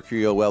Mercurio from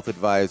Mercurio Wealth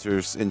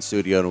Advisors in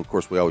studio. And of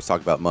course, we always talk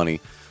about money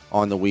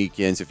on the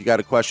weekends. If you got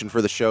a question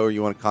for the show or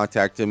you want to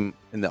contact him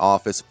in the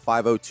office,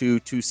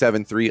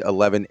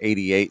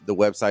 502-273-1188. The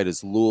website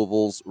is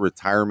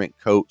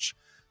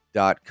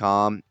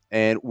Louisville'sRetirementCoach.com.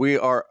 And we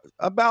are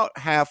about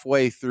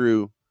halfway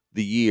through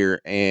the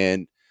year,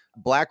 and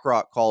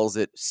BlackRock calls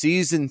it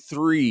season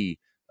 3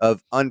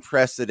 of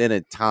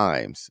unprecedented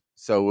times.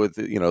 So with,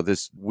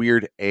 this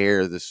weird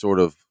air, this sort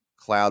of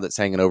cloud that's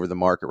hanging over the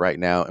market right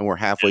now, and we're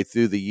halfway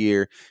through the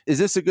year, is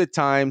this a good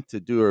time to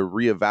do a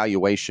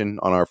reevaluation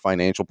on our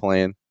financial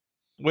plan?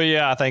 Well,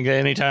 yeah, I think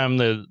anytime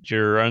that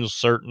you're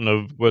uncertain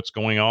of what's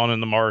going on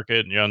in the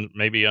market and you're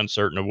maybe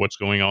uncertain of what's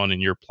going on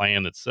in your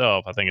plan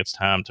itself, I think it's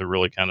time to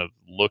really kind of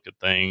look at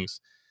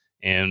things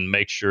and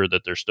make sure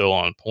that they're still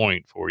on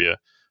point for you.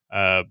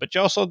 But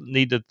you also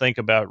need to think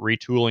about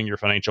retooling your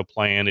financial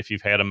plan if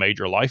you've had a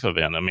major life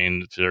event. I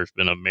mean, if there's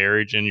been a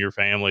marriage in your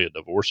family, a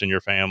divorce in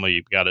your family,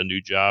 you've got a new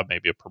job,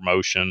 maybe a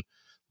promotion,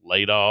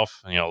 laid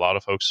off. A lot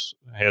of folks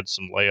had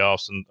some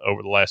layoffs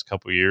over the last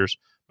couple of years.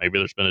 Maybe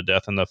there's been a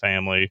death in the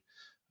family.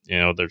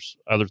 There's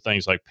other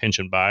things like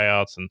pension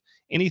buyouts and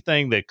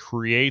anything that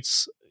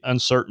creates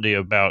uncertainty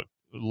about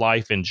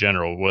life in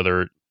general,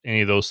 whether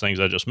any of those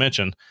things I just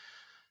mentioned.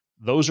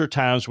 Those are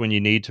times when you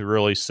need to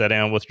really sit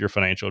down with your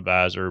financial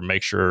advisor,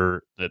 make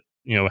sure that,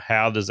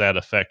 how does that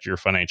affect your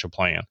financial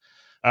plan?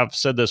 I've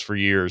said this for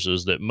years,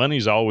 is that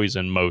money's always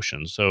in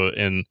motion. So,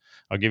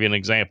 I'll give you an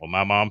example.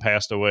 My mom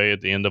passed away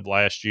at the end of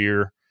last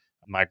year.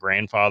 My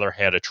grandfather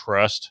had a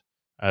trust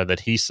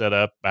that he set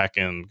up back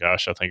in, I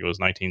think it was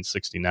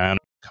 1969,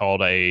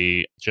 called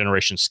a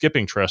generation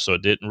skipping trust. So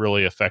it didn't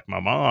really affect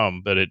my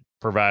mom, but it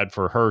provided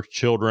for her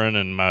children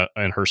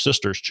and her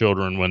sister's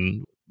children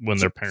when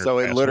their parents. So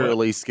it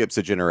literally skips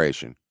a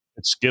generation.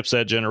 It skips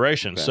that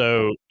generation. Okay.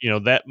 So,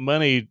 that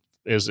money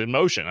is in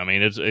motion. I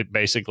mean, it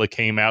basically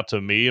came out to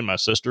me and my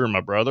sister and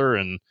my brother,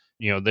 and,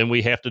 then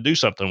we have to do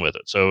something with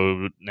it.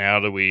 So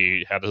now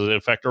how does it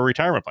affect our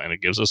retirement plan?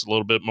 It gives us a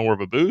little bit more of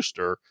a boost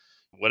or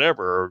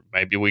whatever, or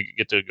maybe we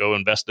get to go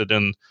invest it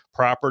in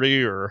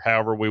property or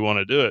however we want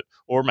to do it.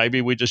 Or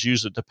maybe we just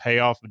use it to pay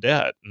off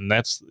debt. And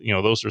that's,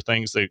 those are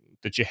things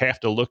that you have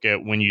to look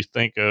at when you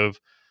think of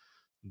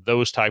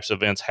those types of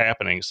events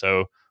happening.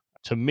 So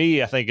to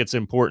me, I think it's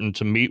important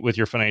to meet with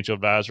your financial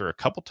advisor a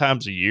couple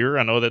times a year.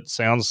 I know that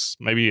sounds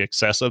maybe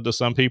excessive to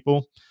some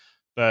people,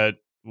 but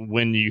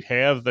when you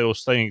have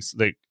those things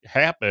that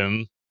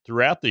happen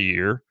throughout the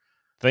year,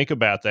 think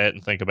about that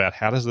and think about,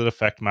 how does it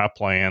affect my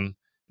plan?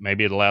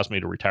 Maybe it allows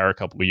me to retire a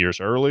couple of years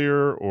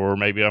earlier, or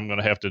maybe I'm going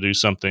to have to do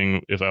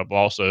something if I've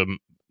lost a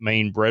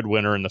main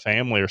breadwinner in the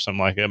family or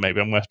something like that. Maybe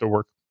I'm going to have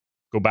to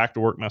go back to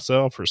work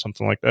myself or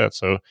something like that.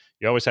 So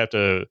you always have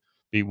to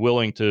be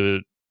willing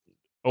to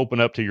open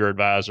up to your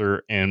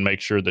advisor and make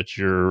sure that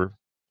you're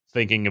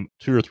thinking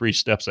 2 or 3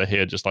 steps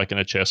ahead, just like in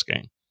a chess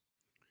game.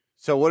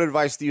 So what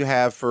advice do you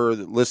have for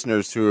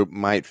listeners who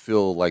might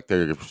feel like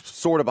they're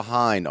sort of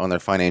behind on their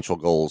financial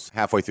goals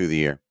halfway through the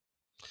year?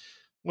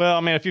 Well,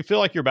 I mean, if you feel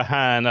like you're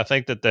behind, I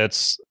think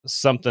that's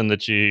something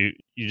that you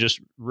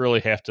just really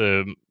have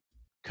to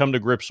come to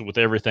grips with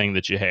everything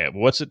that you have.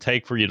 What's it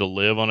take for you to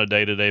live on a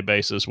day-to-day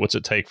basis? What's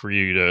it take for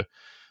you to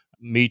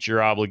meet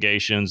your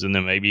obligations and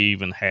then maybe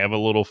even have a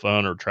little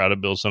fun or try to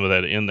build some of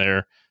that in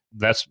there.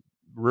 That's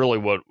really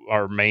what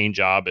our main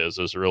job is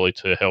really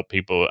to help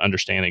people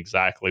understand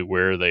exactly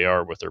where they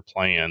are with their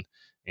plan.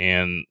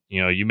 And,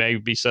 you may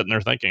be sitting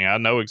there thinking, I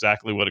know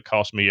exactly what it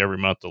costs me every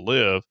month to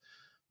live.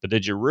 But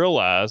did you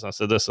realize, I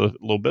said this a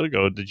little bit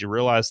ago, did you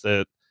realize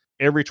that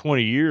every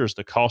 20 years,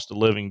 the cost of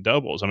living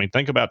doubles? I mean,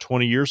 think about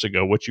 20 years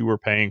ago, what you were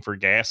paying for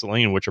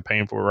gasoline, what you're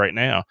paying for right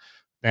now.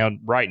 Now,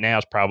 right now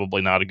is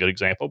probably not a good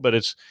example, but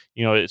it's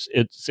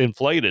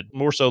inflated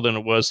more so than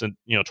it was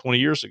 20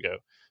 years ago.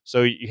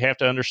 So you have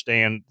to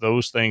understand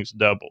those things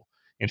double.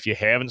 And if you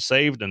haven't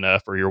saved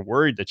enough or you're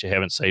worried that you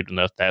haven't saved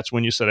enough, that's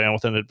when you sit down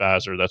with an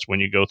advisor. That's when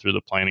you go through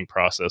the planning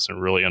process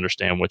and really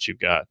understand what you've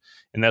got.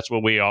 And that's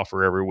what we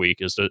offer every week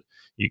is that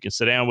you can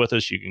sit down with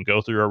us. You can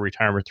go through our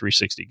Retirement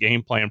 360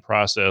 game plan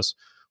process.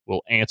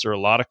 We'll answer a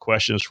lot of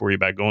questions for you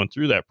by going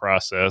through that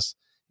process,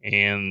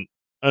 and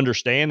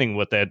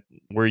understanding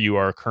where you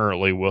are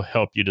currently will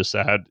help you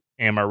decide,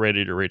 am I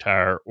ready to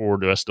retire or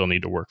do I still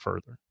need to work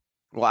further?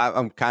 Well,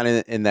 I'm kind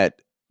of in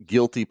that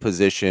guilty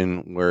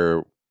position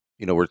where,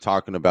 we're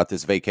talking about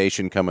this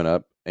vacation coming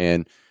up,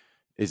 and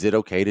is it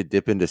okay to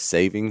dip into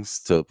savings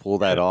to pull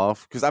that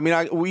off?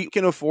 Because we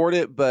can afford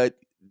it, but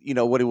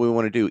what do we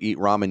want to do? Eat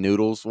ramen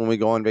noodles when we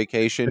go on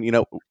vacation?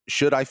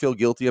 Should I feel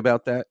guilty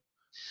about that?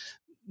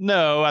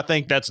 No, I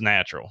think that's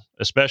natural,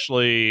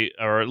 especially,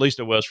 or at least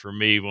it was for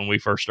me when we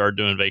first started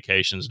doing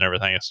vacations and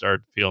everything. I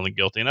started feeling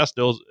guilty, and I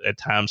still at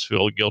times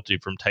feel guilty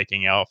from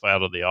taking off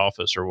out of the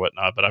office or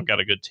whatnot, but I've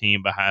got a good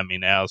team behind me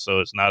now,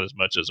 so it's not as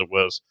much as it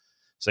was,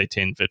 say,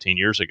 10, 15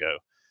 years ago.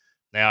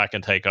 Now I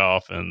can take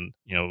off and,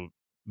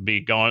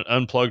 be gone,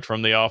 unplugged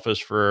from the office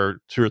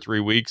for 2 or 3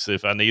 weeks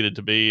if I needed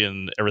to be,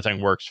 and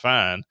everything works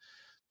fine.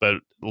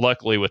 But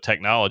luckily with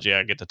technology,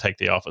 I get to take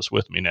the office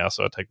with me now.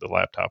 So I take the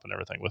laptop and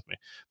everything with me.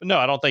 But no,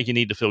 I don't think you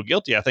need to feel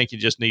guilty. I think you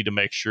just need to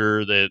make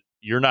sure that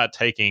you're not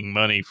taking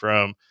money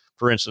from,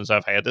 for instance,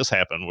 I've had this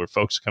happen where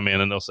folks come in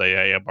and they'll say,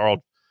 hey, I borrowed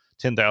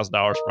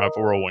 $10,000 for my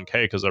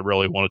 401k because I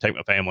really want to take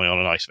my family on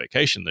a nice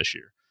vacation this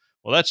year.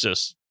 Well, that's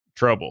just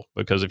trouble,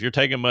 because if you're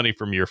taking money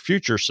from your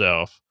future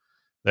self,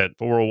 that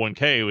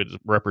 401k would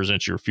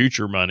represent your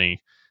future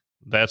money.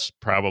 That's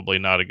probably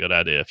not a good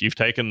idea. If you've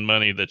taken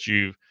money that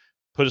you've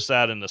put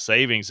aside in the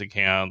savings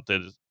account,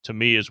 that to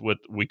me is what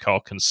we call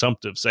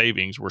consumptive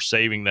savings. We're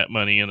saving that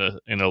money in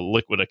a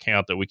liquid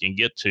account that we can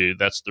get to.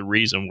 That's the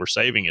reason we're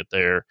saving it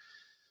there,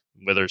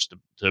 whether it's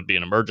to be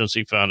an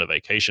emergency fund, a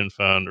vacation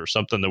fund, or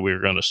something that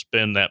we're going to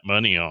spend that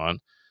money on.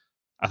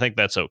 I think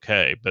that's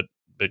okay. But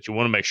you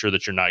want to make sure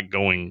that you're not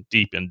going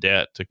deep in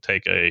debt to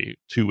take a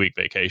 2-week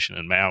vacation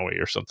in Maui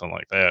or something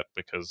like that,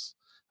 because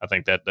I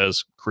think that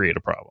does create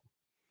a problem.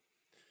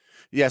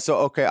 Yeah, so,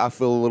 okay, I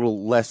feel a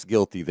little less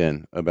guilty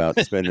then about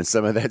spending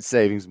some of that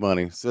savings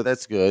money. So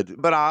that's good.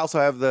 But I also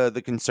have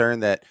the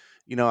concern that,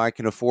 I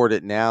can afford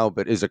it now,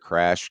 but is a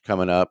crash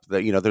coming up?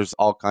 That, there's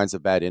all kinds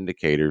of bad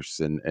indicators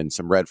and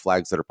some red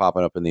flags that are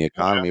popping up in the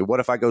economy. Yeah.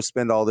 What if I go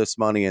spend all this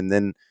money and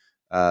then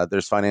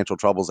there's financial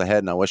troubles ahead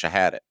and I wish I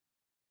had it?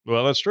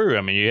 Well, that's true.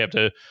 I mean, you have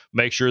to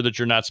make sure that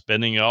you're not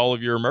spending all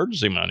of your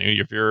emergency money.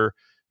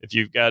 If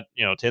you've got,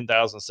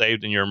 $10,000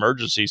 saved in your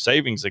emergency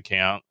savings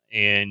account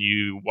and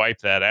you wipe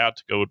that out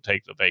to go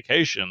take the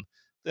vacation,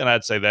 then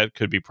I'd say that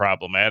could be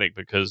problematic,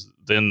 because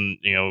then,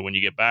 when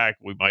you get back,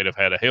 we might have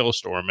had a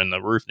hailstorm and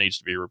the roof needs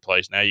to be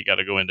replaced. Now you got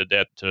to go into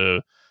debt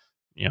to,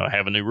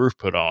 have a new roof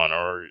put on,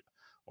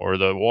 or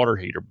the water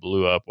heater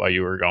blew up while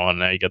you were gone.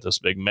 Now you got this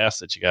big mess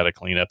that you got to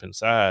clean up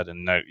inside,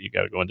 and now you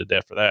got to go into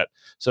debt for that.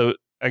 So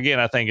again,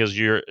 I think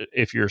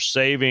if you're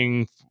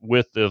saving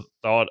with the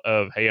thought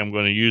of, hey, I'm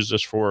going to use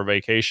this for a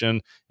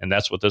vacation, and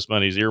that's what this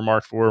money is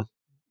earmarked for,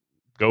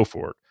 go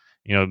for it.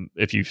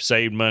 If you've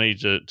saved money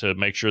to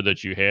make sure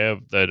that you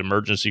have that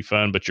emergency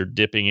fund, but you're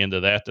dipping into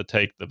that to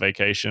take the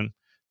vacation,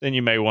 then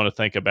you may want to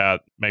think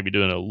about maybe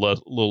doing a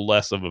little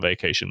less of a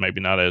vacation, maybe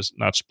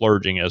not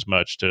splurging as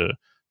much to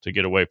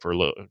get away for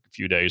a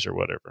few days or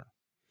whatever.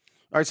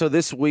 All right, so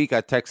this week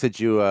I texted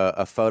you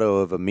a photo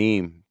of a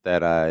meme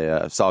that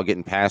I saw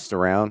getting passed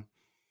around,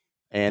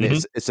 and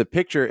it's a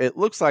picture. It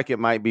looks like it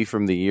might be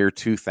from the year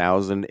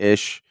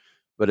 2000-ish,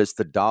 but it's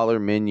the dollar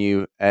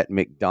menu at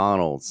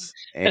McDonald's,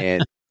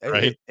 and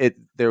right.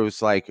 There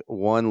was like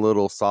one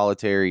little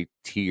solitary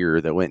tear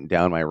that went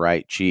down my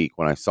right cheek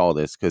when I saw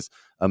this, because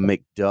a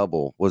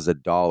McDouble was $1,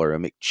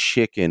 a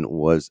McChicken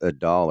was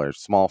 $1,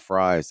 small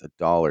fries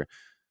 $1.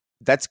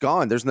 That's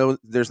gone. There's no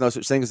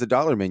such thing as a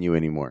dollar menu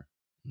anymore.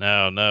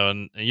 No.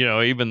 And,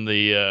 even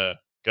the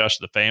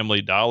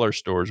family dollar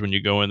stores, when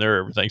you go in there,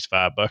 everything's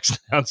 $5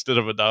 now instead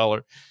of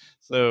 $1.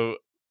 So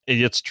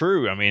it's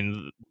true. I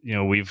mean,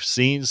 we've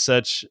seen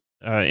such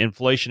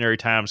inflationary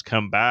times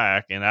come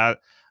back. And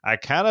I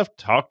kind of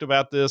talked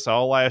about this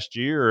all last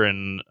year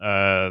and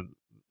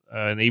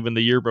even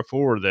the year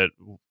before that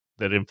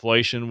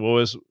inflation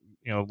was,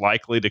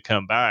 likely to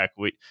come back.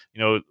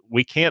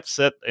 We can't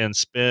sit and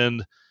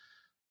spend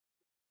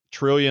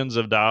trillions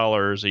of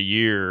dollars a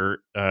year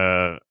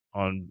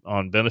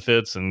on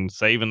benefits and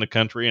saving the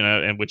country,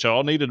 and which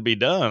all needed to be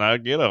done. I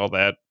get all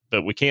that,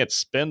 but we can't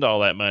spend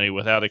all that money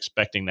without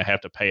expecting to have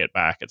to pay it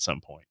back at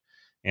some point.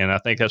 And I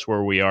think that's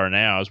where we are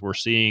now, is we're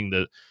seeing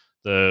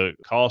the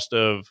cost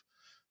of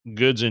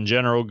goods in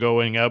general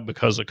going up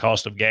because the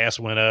cost of gas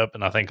went up,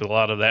 and I think a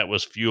lot of that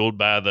was fueled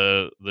by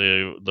the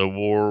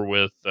war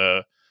with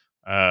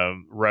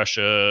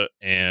Russia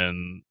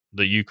and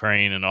the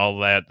Ukraine and all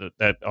that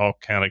all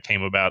kind of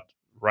came about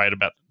right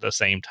about the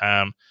same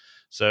time.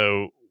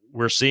 So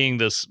we're seeing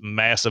this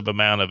massive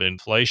amount of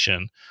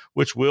inflation,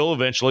 which will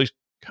eventually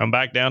come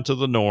back down to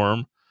the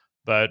norm.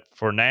 But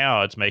for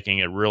now, it's making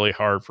it really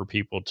hard for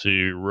people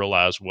to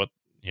realize what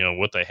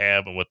they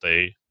have and what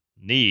they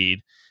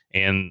need.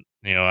 And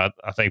I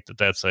think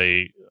that's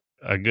a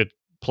good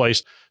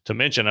place to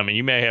mention. I mean,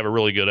 you may have a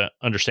really good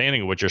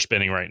understanding of what you're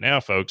spending right now,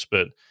 folks,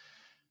 but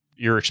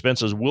your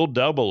expenses will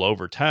double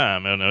over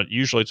time. And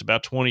usually it's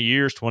about 20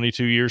 years,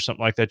 22 years,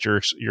 something like that.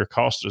 Your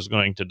cost is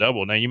going to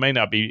double. Now, you may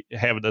not be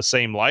having the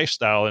same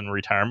lifestyle in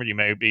retirement. You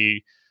may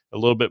be a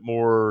little bit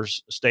more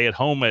stay at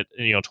home at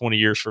 20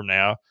 years from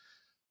now,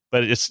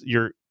 but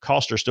your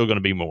costs are still going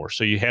to be more.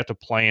 So you have to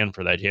plan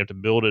for that. You have to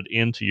build it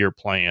into your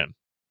plan.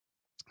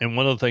 And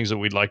one of the things that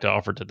we'd like to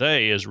offer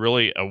today is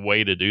really a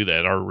way to do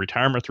that. Our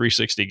Retirement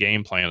 360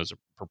 game plan is a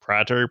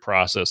proprietary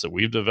process that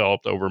we've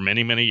developed over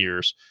many, many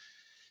years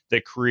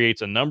that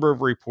creates a number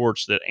of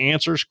reports that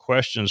answers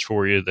questions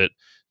for you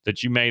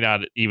that you may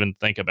not even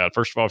think about.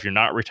 First of all, if you're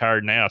not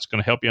retired now, it's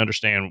going to help you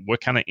understand what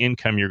kind of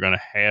income you're going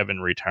to have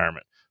in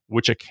retirement.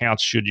 Which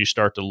accounts should you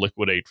start to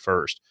liquidate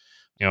first?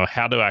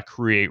 How do I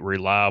create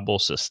reliable,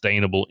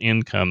 sustainable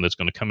income that's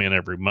going to come in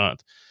every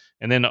month?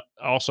 And then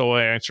also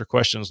answer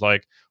questions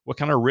like, what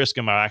kind of risk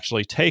am I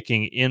actually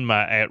taking in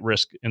my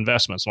at-risk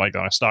investments, like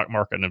on a stock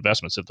market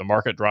investments? If the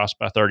market drops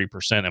by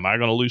 30%, am I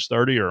going to lose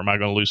 30 or am I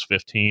going to lose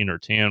 15 or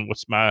 10?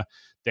 What's my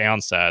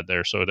downside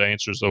there? So it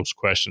answers those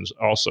questions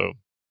also.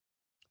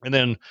 And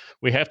then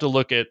we have to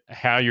look at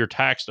how you're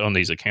taxed on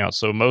these accounts.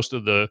 So most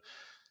of the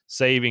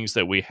savings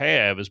that we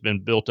have has been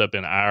built up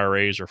in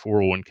IRAs or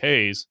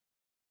 401ks.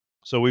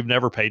 So we've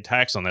never paid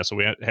tax on that. So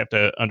we have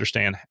to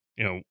understand,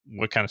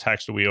 what kind of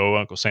tax do we owe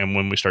Uncle Sam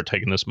when we start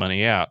taking this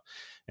money out?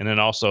 And then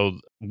also,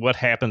 what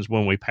happens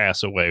when we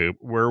pass away?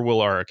 Where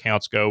will our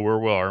accounts go? Where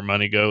will our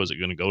money go? Is it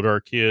going to go to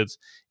our kids?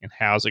 And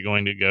how's it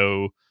going to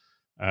go?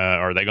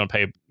 Are they going to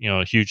pay,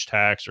 a huge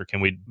tax, or can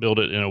we build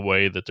it in a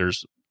way that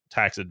there's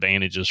tax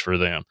advantages for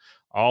them?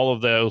 All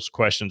of those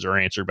questions are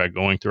answered by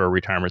going through our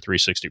Retirement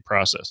 360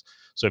 process.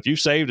 So if you've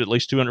saved at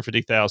least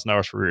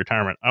 $250,000 for your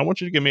retirement, I want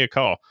you to give me a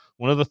call.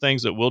 One of the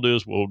things that we'll do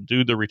is we'll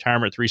do the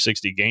Retirement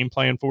 360 game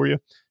plan for you.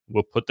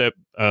 We'll put that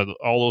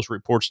all those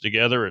reports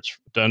together. It's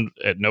done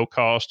at no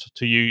cost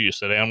to you. You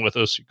sit down with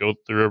us, you go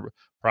through a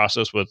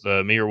process with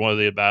me or one of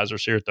the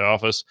advisors here at the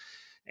office.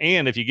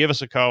 And if you give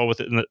us a call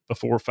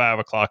before 5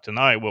 o'clock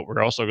tonight, what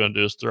we're also going to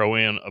do is throw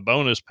in a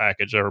bonus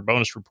package or a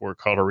bonus report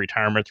called a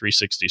Retirement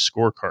 360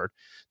 scorecard.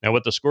 Now,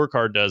 what the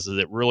scorecard does is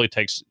it really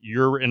takes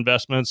your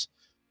investments,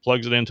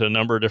 plugs it into a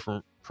number of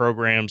different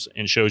programs,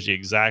 and shows you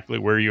exactly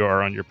where you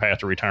are on your path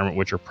to retirement,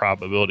 what your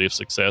probability of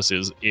success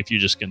is if you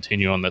just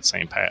continue on that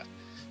same path.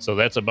 So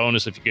that's a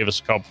bonus if you give us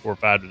a call before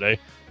 5 today.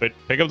 But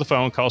pick up the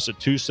phone, call us at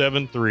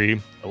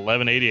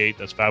 273-1188.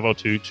 That's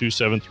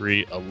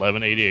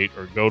 502-273-1188.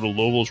 Or go to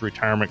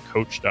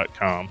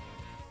Louisville'sRetirementCoach.com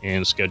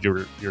and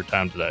schedule your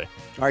time today.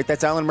 All right,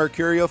 that's Alan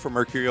Mercurio from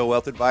Mercurio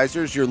Wealth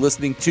Advisors. You're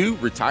listening to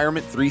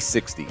Retirement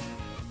 360.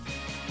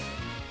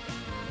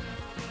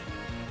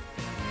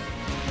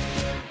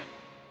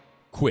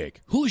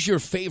 Quick, who's your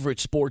favorite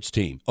sports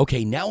team?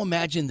 Okay, now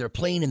imagine they're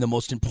playing in the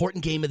most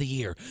important game of the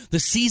year, the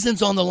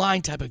season's on the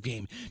line type of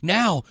game.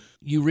 Now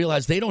you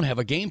realize they don't have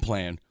a game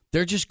plan.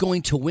 They're just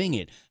going to wing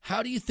it.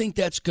 How do you think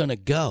that's going to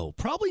go?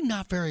 Probably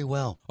not very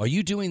well. Are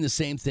you doing the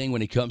same thing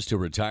when it comes to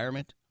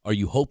retirement? Are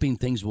you hoping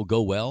things will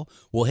go well?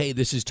 Well, hey,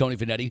 this is Tony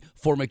Finetti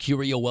for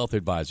Mercurio Wealth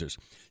Advisors.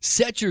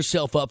 Set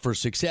yourself up for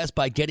success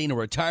by getting a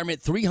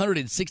retirement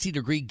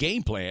 360-degree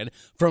game plan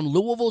from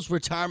Louisville's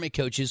retirement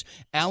coaches,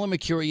 Alan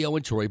Mercurio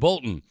and Troy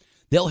Bolton.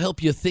 They'll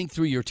help you think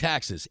through your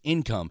taxes,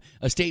 income,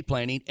 estate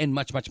planning, and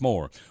much, much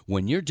more.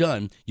 When you're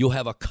done, you'll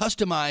have a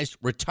customized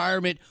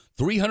retirement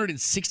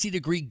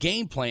 360-degree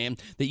game plan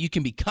that you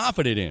can be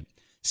confident in.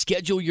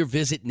 Schedule your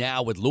visit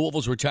now with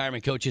Louisville's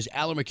retirement coaches,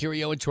 Alan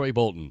Mercurio and Troy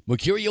Bolton.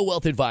 Mercurio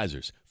Wealth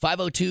Advisors,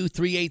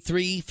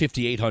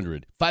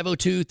 502-383-5800.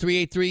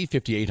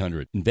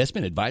 502-383-5800.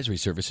 Investment advisory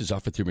services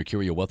offered through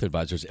Mercurio Wealth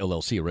Advisors,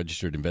 LLC, a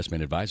registered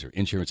investment advisor.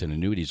 Insurance and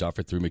annuities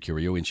offered through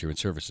Mercurio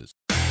Insurance Services.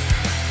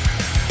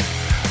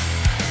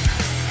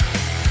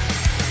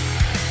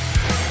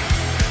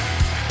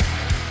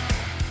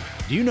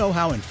 Do you know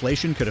how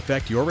inflation could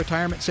affect your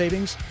retirement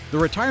savings? The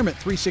Retirement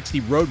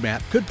 360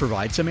 Roadmap could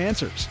provide some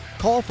answers.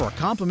 Call for a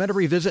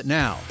complimentary visit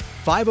now.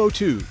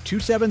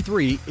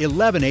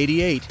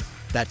 502-273-1188.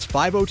 That's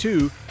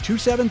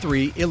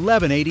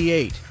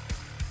 502-273-1188.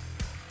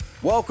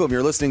 Welcome.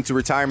 You're listening to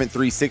Retirement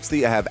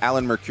 360. I have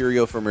Alan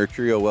Mercurio from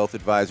Mercurio Wealth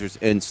Advisors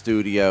in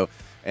studio.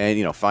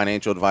 And,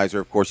 financial advisor,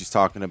 of course, he's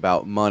talking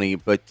about money.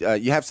 But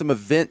you have some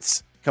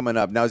events coming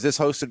up. Now, is this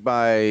hosted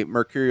by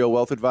Mercurial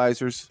Wealth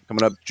Advisors?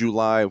 Coming up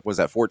July, was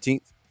that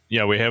 14th?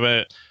 Yeah, we have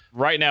it.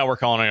 Right now, we're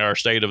calling it our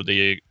State of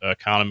the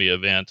Economy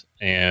event,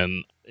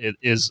 and it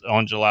is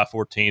on July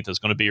 14th. It's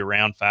going to be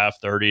around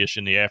 5:30ish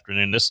in the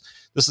afternoon. This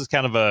is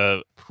kind of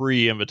a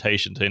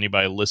pre-invitation to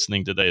anybody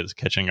listening today that's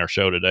catching our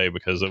show today,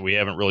 because we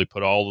haven't really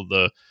put all of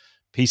the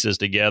pieces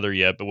together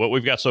yet. But what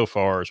we've got so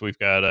far is we've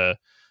got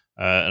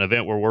an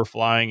event where we're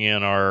flying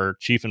in our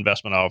chief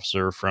investment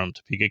officer from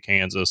Topeka,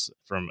 Kansas,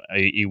 from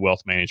AE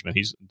Wealth Management.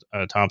 He's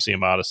Tom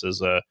Ciamatis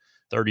is a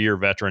 30-year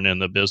veteran in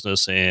the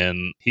business,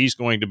 and he's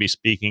going to be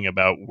speaking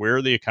about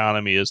where the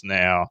economy is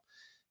now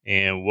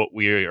and what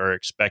we are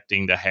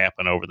expecting to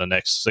happen over the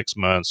next 6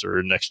 months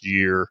or next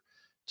year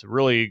to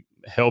really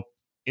help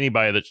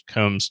anybody that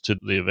comes to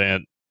the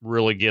event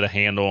really get a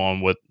handle on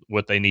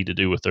what they need to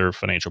do with their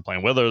financial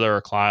plan, whether they're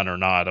a client or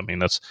not. I mean,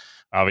 that's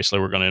obviously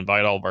we're going to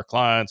invite all of our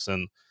clients,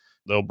 and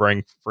they'll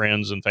bring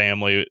friends and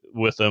family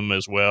with them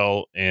as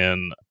well.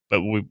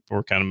 But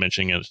we're kind of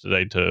mentioning it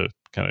today to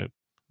kind of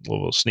a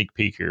little sneak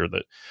peek here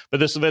but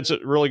this event's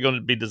really going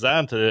to be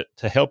designed to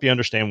help you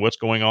understand what's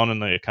going on in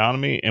the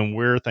economy and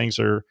where things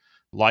are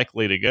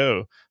likely to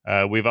go.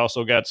 We've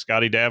also got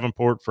Scotty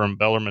Davenport from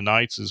Bellarmine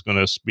Knights is going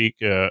to speak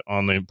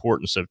on the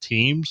importance of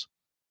teams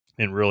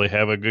and really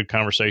have a good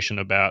conversation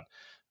about,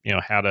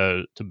 how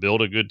to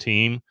build a good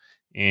team.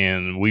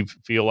 And we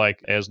feel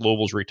like, as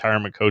Louisville's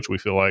retirement coach, we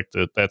feel like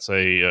that's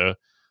an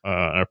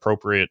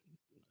appropriate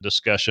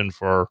discussion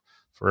for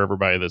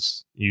everybody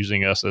that's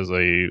using us as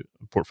a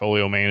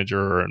portfolio manager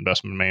or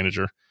investment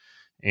manager.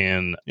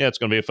 And yeah, it's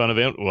going to be a fun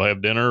event. We'll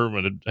have dinner,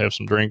 we'll have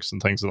some drinks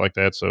and things like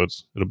that. So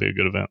it'll be a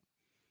good event.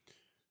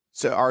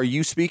 So are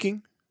you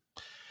speaking?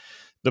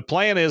 The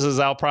plan is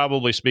I'll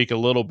probably speak a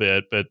little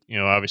bit, but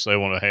obviously I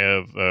want to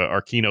have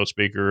our keynote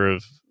speaker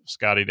of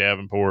Scotty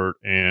Davenport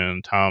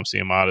and Tom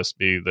Ciamatis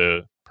be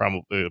the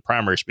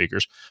primary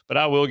speakers. But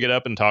I will get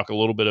up and talk a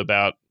little bit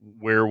about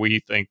where we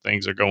think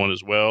things are going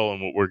as well,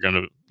 and what we're going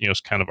to,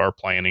 it's kind of our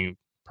planning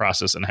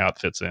process and how it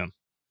fits in.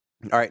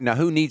 All right. Now,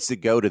 who needs to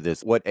go to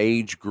this? What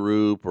age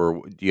group,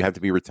 or do you have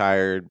to be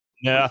retired?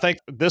 Yeah, I think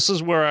this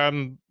is where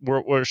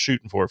we're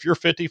shooting for. If you're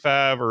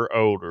 55 or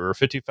older, or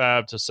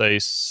 55 to say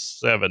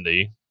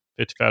 70,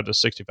 55 to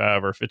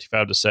 65, or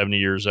 55 to 70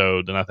 years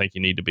old, then I think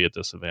you need to be at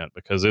this event,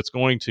 because it's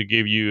going to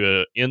give you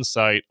an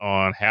insight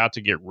on how to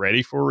get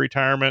ready for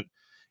retirement.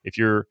 If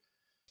you're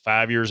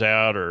 5 years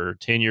out or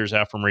 10 years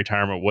out from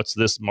retirement, what's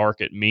this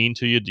market mean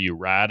to you? Do you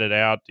ride it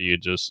out? Do you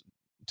just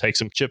take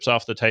some chips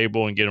off the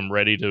table and get them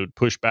ready to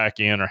push back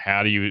in? Or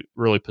how do you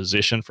really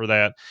position for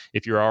that?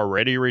 If you're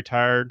already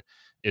retired,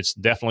 it's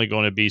definitely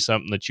going to be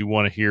something that you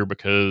want to hear,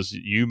 because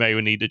you may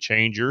need to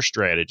change your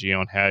strategy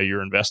on how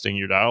you're investing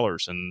your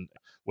dollars. And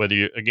whether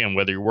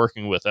you're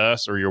working with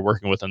us or you're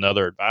working with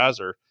another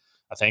advisor,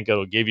 I think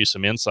it'll give you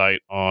some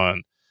insight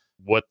on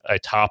what a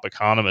top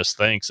economist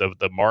thinks of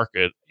the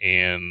market.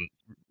 And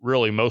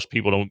really, most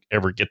people don't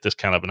ever get this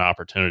kind of an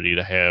opportunity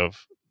to have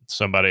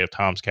somebody of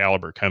Tom's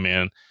caliber come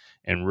in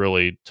and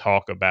really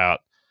talk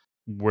about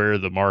where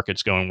the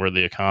market's going, where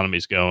the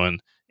economy's going,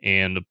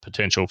 and the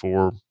potential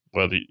for,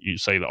 whether you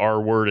say the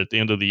R word at the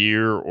end of the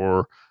year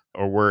or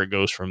where it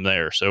goes from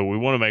there. So we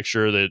want to make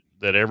sure that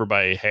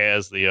everybody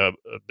has the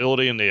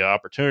ability and the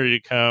opportunity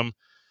to come.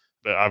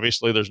 But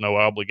obviously, there's no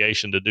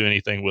obligation to do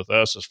anything with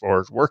us as far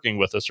as working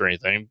with us or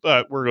anything.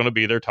 But we're going to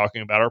be there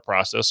talking about our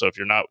process. So if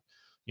you're not,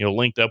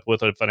 linked up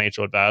with a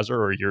financial advisor,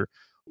 or you're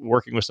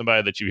working with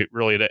somebody that you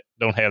really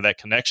don't have that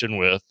connection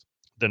with,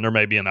 then there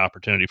may be an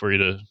opportunity for you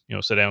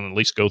to, sit down and at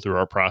least go through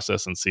our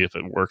process and see if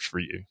it works for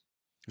you.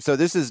 So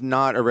this is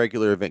not a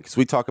regular event, because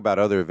we talk about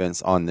other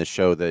events on this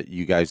show that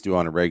you guys do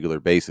on a regular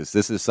basis.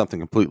 This is something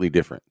completely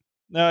different.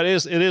 No, it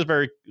is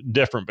very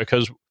different,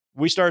 because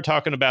we started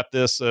talking about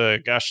this,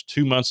 2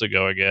 months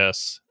ago, I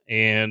guess,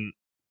 and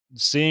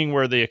seeing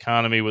where the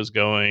economy was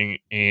going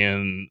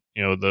and,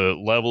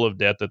 the level of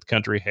debt that the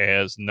country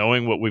has,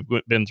 knowing what we've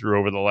been through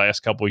over the last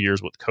couple of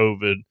years with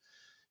COVID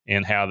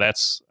and how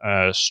that's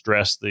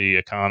stressed the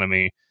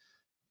economy,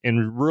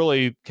 and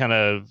really kind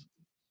of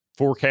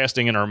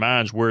forecasting in our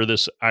minds where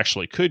this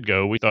actually could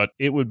go. We thought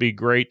it would be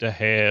great to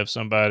have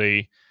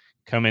somebody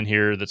come in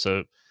here that's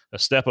a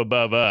step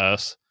above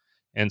us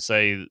and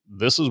say,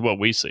 this is what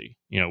we see.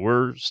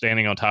 We're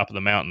standing on top of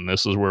the mountain.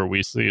 This is where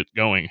we see it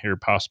going here,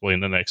 possibly in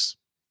the next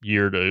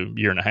year to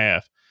year and a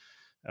half.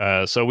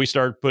 So we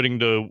started putting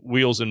the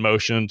wheels in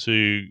motion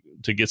to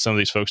get some of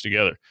these folks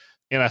together.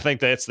 And I think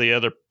that's the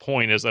other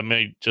point, as I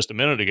made just a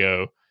minute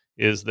ago,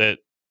 is that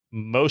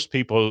most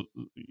people,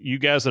 you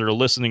guys that are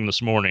listening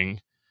this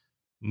morning,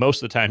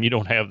 most of the time you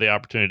don't have the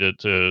opportunity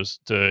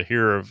to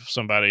hear of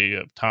somebody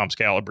of Tom's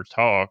caliber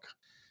talk.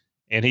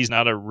 And he's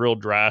not a real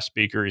dry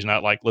speaker. He's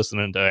not like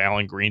listening to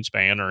Alan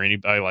Greenspan or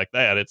anybody like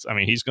that.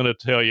 He's going to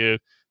tell you,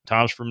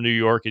 Tom's from New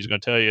York. He's going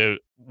to tell you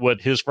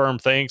what his firm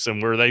thinks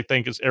and where they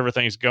think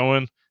everything's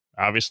going.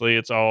 Obviously,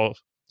 it's all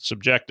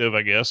subjective,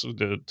 I guess,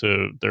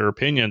 to their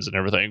opinions and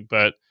everything.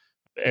 But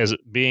as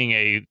being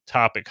a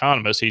top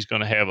economist, he's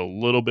going to have a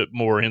little bit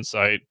more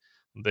insight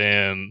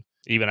than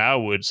even I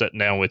would sit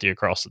down with you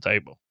across the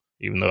table,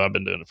 even though I've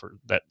been doing it for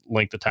that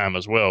length of time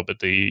as well.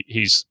 But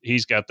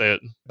he's got that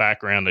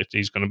background that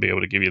he's going to be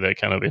able to give you that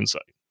kind of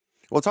insight.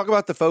 Well, talk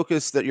about the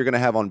focus that you're going to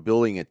have on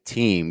building a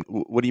team.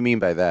 What do you mean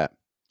by that?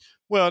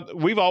 Well,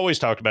 we've always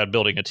talked about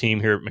building a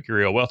team here at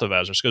Mercurio Wealth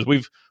Advisors because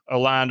we've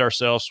aligned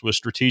ourselves with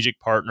strategic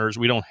partners.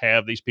 We don't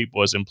have these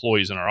people as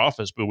employees in our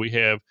office, but we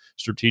have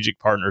strategic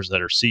partners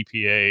that are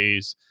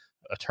CPAs,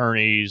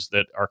 attorneys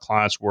that our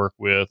clients work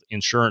with,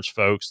 insurance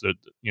folks that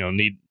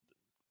need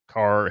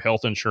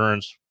health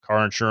insurance,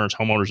 car insurance,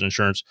 homeowners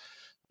insurance,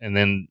 and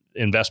then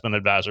investment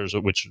advisors,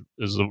 which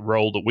is the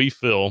role that we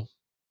fill,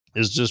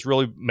 is just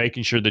really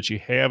making sure that you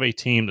have a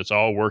team that's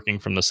all working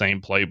from the same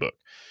playbook.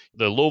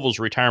 The Louisville's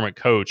retirement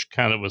coach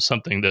kind of was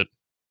something that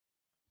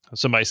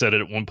somebody said it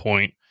at one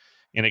point,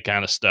 and it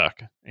kind of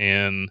stuck.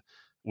 And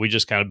we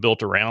just kind of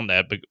built around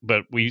that.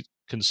 But we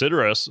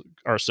consider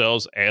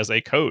ourselves as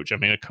a coach. I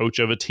mean, a coach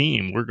of a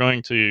team. We're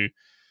going to,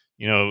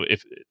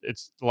 if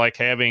it's like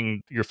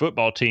having your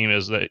football team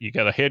is that you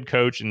got a head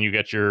coach and you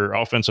got your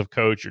offensive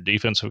coach, your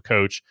defensive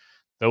coach.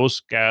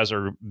 Those guys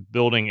are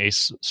building a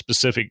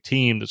specific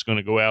team that's going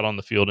to go out on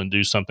the field and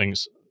do something,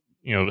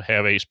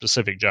 have a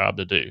specific job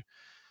to do.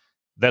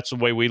 That's the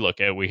way we look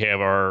at it. We have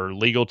our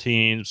legal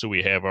teams. So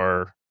we have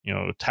our,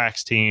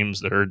 tax teams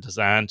that are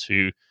designed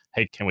to,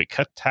 hey, can we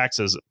cut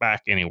taxes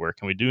back anywhere?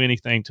 Can we do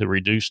anything to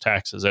reduce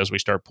taxes as we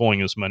start pulling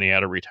this money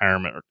out of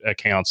retirement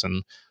accounts?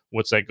 And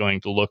what's that going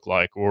to look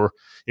like? Or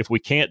if we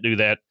can't do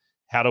that,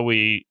 how do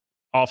we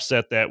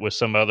offset that with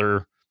some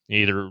other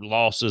either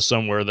losses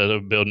somewhere that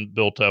have been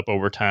built up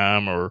over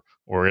time,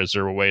 or is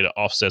there a way to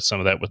offset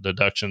some of that with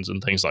deductions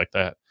and things like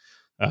that?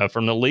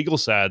 From the legal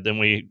side, then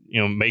we,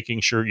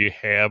 making sure you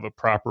have a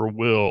proper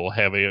will,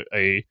 have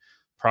a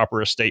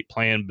proper estate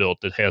plan built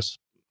that has,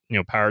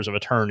 powers of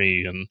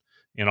attorney and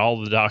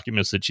all the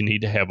documents that you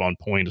need to have on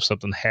point if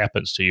something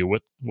happens to you.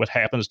 What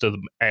happens to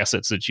the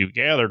assets that you've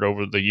gathered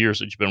over the years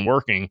that you've been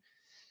working,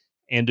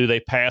 and do they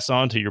pass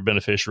on to your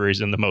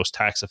beneficiaries in the most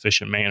tax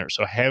efficient manner?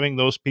 So having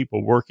those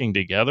people working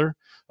together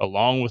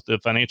along with the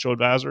financial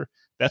advisor,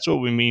 that's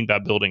what we mean by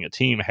building a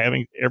team,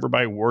 having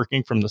everybody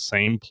working from the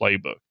same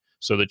playbook,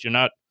 so that you're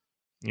not,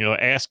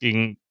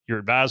 asking your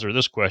advisor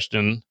this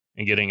question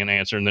and getting an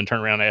answer, and then turn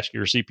around and ask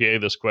your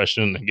CPA this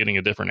question and getting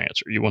a different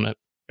answer. You want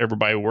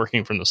everybody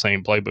working from the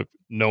same playbook,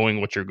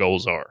 knowing what your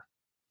goals are.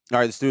 All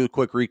right, let's do a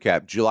quick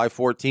recap. July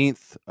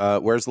 14th,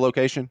 where's the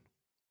location?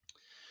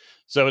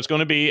 So it's going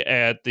to be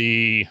at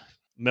the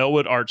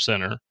Melwood Arts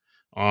Center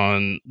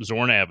on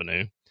Zorn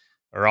Avenue,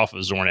 or off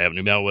of Zorn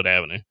Avenue, Melwood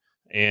Avenue.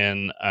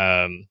 And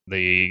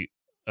the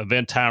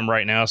event time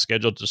right now is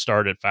scheduled to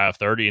start at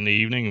 5:30 in the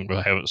evening.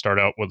 We'll have it start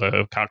out with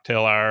a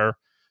cocktail hour,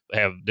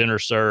 have dinner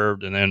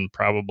served, and then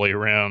probably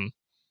around,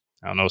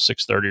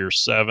 6:30 or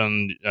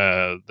 7,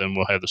 then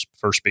we'll have the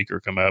first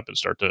speaker come up and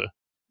start to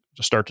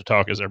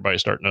talk as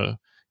everybody's starting to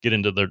get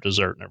into their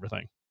dessert and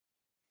everything.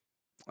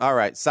 All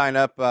right, sign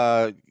up.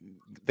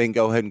 Then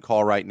go ahead and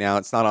call right now.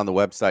 It's not on the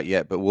website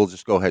yet, but we'll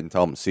just go ahead and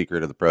tell them the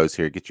secret of the pros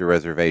here. Get your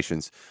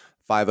reservations.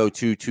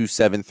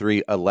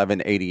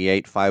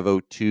 502-273-1188,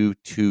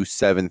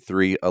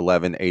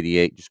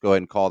 502-273-1188. Just go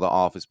ahead and call the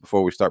office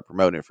before we start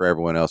promoting it for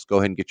everyone else. Go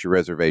ahead and get your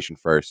reservation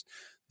first.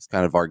 It's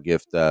kind of our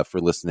gift for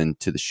listening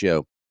to the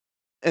show.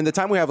 And the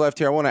time we have left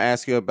here, I want to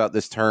ask you about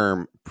this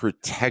term,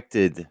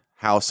 protected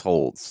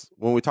households.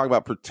 When we talk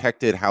about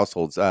protected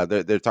households,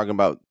 they're talking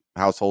about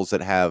households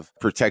that have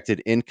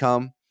protected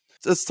income.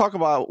 So let's talk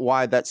about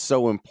why that's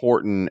so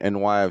important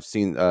and why I've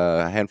seen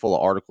a handful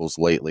of articles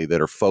lately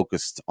that are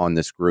focused on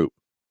this group.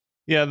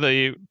 Yeah,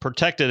 the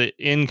protected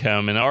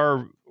income in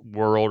our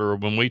world, or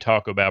when we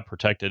talk about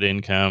protected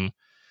income,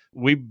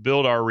 we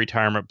build our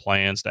retirement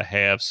plans to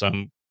have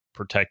some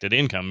protected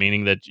income,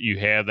 meaning that you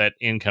have that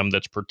income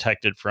that's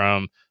protected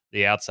from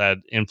the outside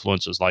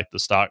influences like the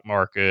stock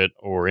market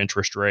or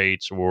interest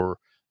rates or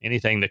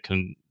anything that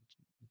can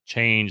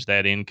change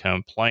that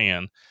income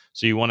plan.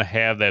 So you want to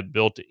have that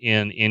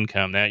built-in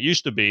income. Now, it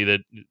used to be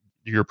that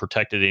your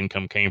protected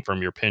income came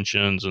from your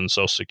pensions and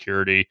Social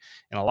Security.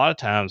 And a lot of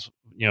times,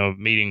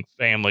 meeting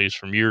families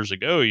from years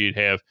ago, you'd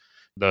have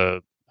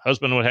the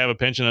husband would have a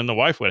pension and the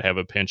wife would have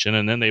a pension,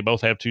 and then they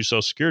both have 2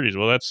 Social Securities.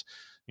 Well, that's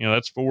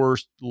 4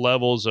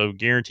 levels of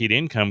guaranteed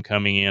income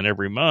coming in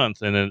every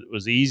month. And it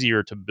was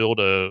easier to build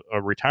a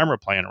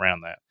retirement plan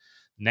around that.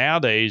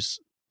 Nowadays,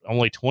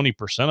 only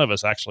 20% of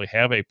us actually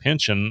have a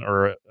pension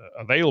or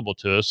available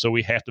to us. So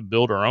we have to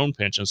build our own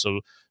pension. So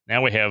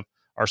now we have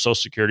our Social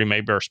Security.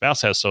 Maybe our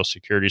spouse has Social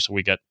Security. So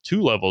we got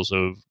 2 levels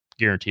of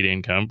guaranteed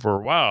income for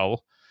a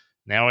while.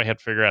 Now we have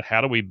to figure out, how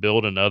do we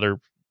build another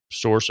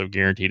source of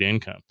guaranteed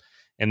income?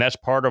 And that's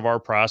part of our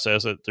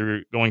process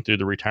through going through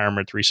the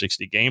Retirement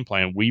 360 game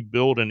plan. We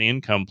build an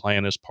income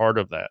plan as part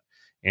of that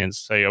and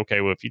say,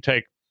 okay, well, if you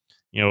take,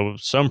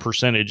 some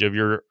percentage of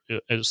your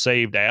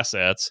saved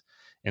assets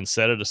and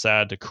set it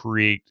aside to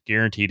create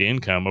guaranteed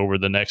income over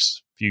the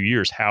next few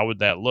years, how would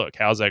that look?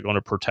 How's that going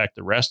to protect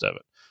the rest of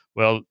it?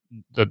 Well,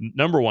 the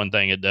number one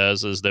thing it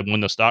does is that when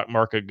the stock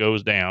market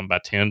goes down by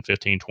 10,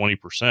 15,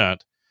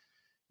 20%,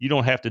 you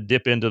don't have to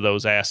dip into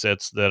those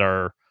assets that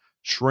are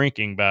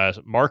shrinking by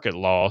market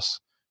loss.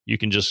 You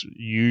can just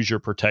use your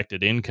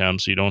protected income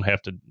so you don't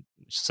have to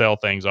sell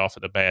things off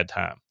at a bad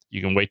time.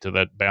 You can wait till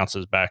that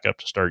bounces back up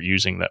to start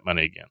using that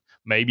money again.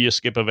 Maybe you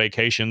skip a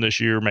vacation this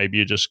year. Maybe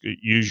you just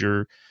use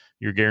your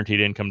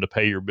guaranteed income to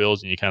pay your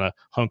bills and you kind of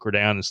hunker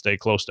down and stay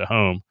close to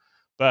home.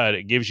 But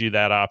it gives you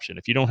that option.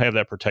 If you don't have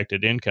that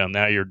protected income,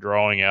 now you're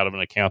drawing out of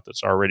an account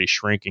that's already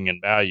shrinking in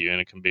value,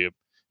 and it can be a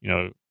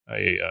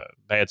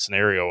bad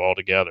scenario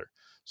altogether.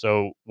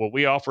 So what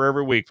we offer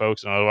every week,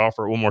 folks, and I'll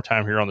offer it one more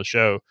time here on the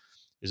show,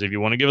 is if you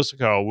want to give us a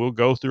call, we'll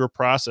go through a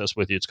process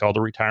with you. It's called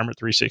the Retirement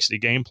 360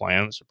 Game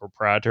Plan. It's a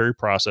proprietary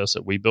process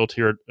that we built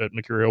here at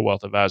Mercurio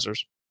Wealth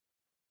Advisors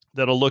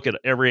that'll look at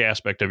every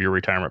aspect of your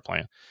retirement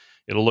plan.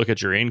 It'll look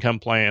at your income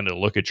plan.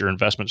 It'll look at your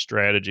investment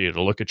strategy.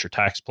 It'll look at your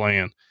tax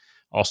plan,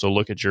 also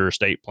look at your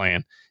estate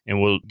plan,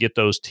 and we'll get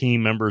those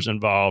team members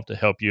involved to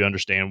help you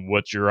understand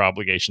what your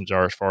obligations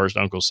are as far as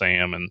Uncle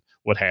Sam and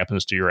what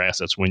happens to your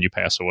assets when you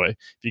pass away.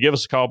 If you give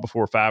us a call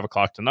before 5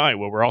 o'clock tonight,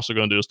 what we're also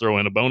going to do is throw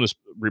in a bonus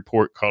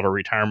report called a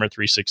Retirement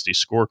 360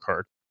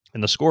 Scorecard.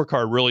 And the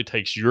scorecard really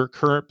takes your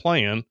current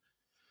plan,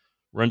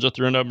 runs it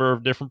through a number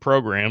of different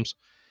programs,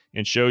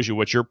 and shows you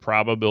what your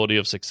probability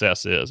of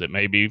success is. It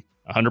may be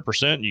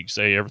 100%. You can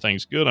say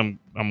everything's good. I'm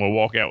going to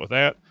walk out with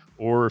that.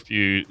 Or if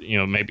you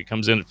maybe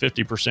comes in at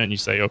 50%, you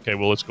say, okay,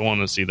 well, let's go on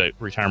and see that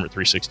Retirement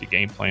 360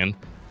 game plan,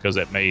 because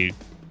that may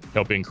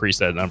help increase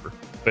that number.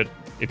 But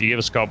if you give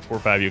us a call before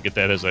 5, you'll get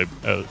that as a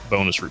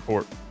bonus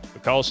report.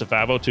 But call us at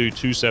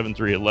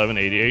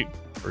 502-273-1188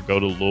 or go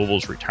to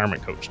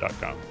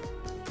Louisville'sRetirementCoach.com.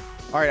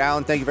 All right,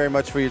 Alan, thank you very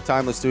much for your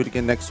time. Let's do it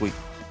again next week.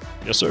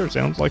 Yes, sir.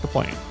 Sounds like a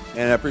plan.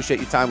 And I appreciate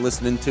your time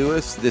listening to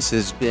us. This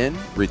has been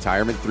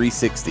Retirement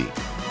 360.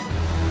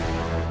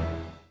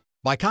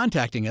 By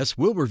contacting us,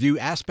 we'll review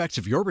aspects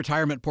of your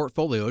retirement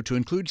portfolio to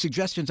include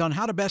suggestions on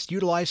how to best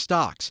utilize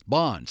stocks,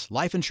 bonds,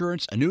 life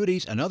insurance,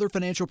 annuities, and other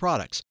financial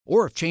products,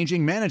 or if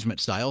changing management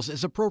styles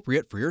is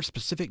appropriate for your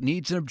specific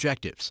needs and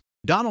objectives.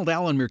 Donald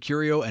Allen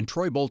Mercurio and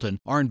Troy Bolton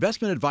are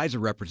investment advisor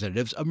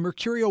representatives of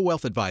Mercurio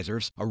Wealth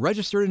Advisors, a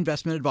registered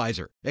investment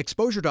advisor.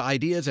 Exposure to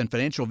ideas and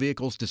financial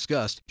vehicles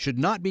discussed should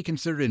not be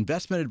considered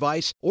investment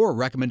advice or a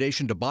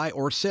recommendation to buy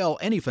or sell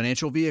any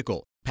financial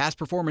vehicle. Past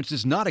performance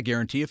is not a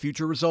guarantee of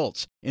future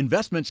results.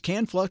 Investments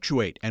can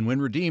fluctuate and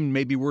when redeemed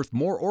may be worth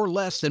more or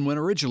less than when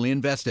originally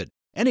invested.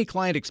 Any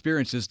client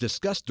experiences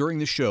discussed during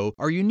the show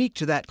are unique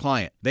to that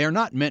client. They are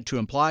not meant to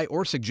imply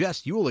or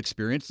suggest you will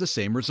experience the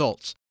same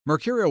results.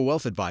 Mercurio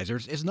Wealth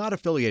Advisors is not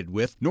affiliated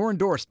with nor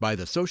endorsed by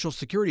the Social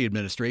Security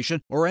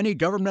Administration or any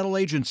governmental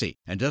agency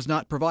and does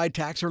not provide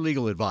tax or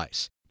legal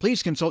advice.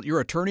 Please consult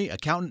your attorney,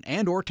 accountant,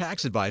 and/or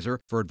tax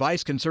advisor for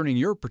advice concerning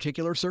your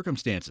particular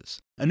circumstances.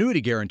 Annuity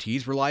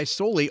guarantees rely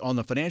solely on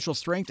the financial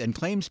strength and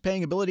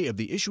claims-paying ability of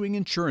the issuing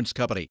insurance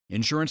company.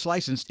 Insurance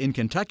licensed in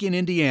Kentucky and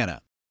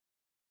Indiana.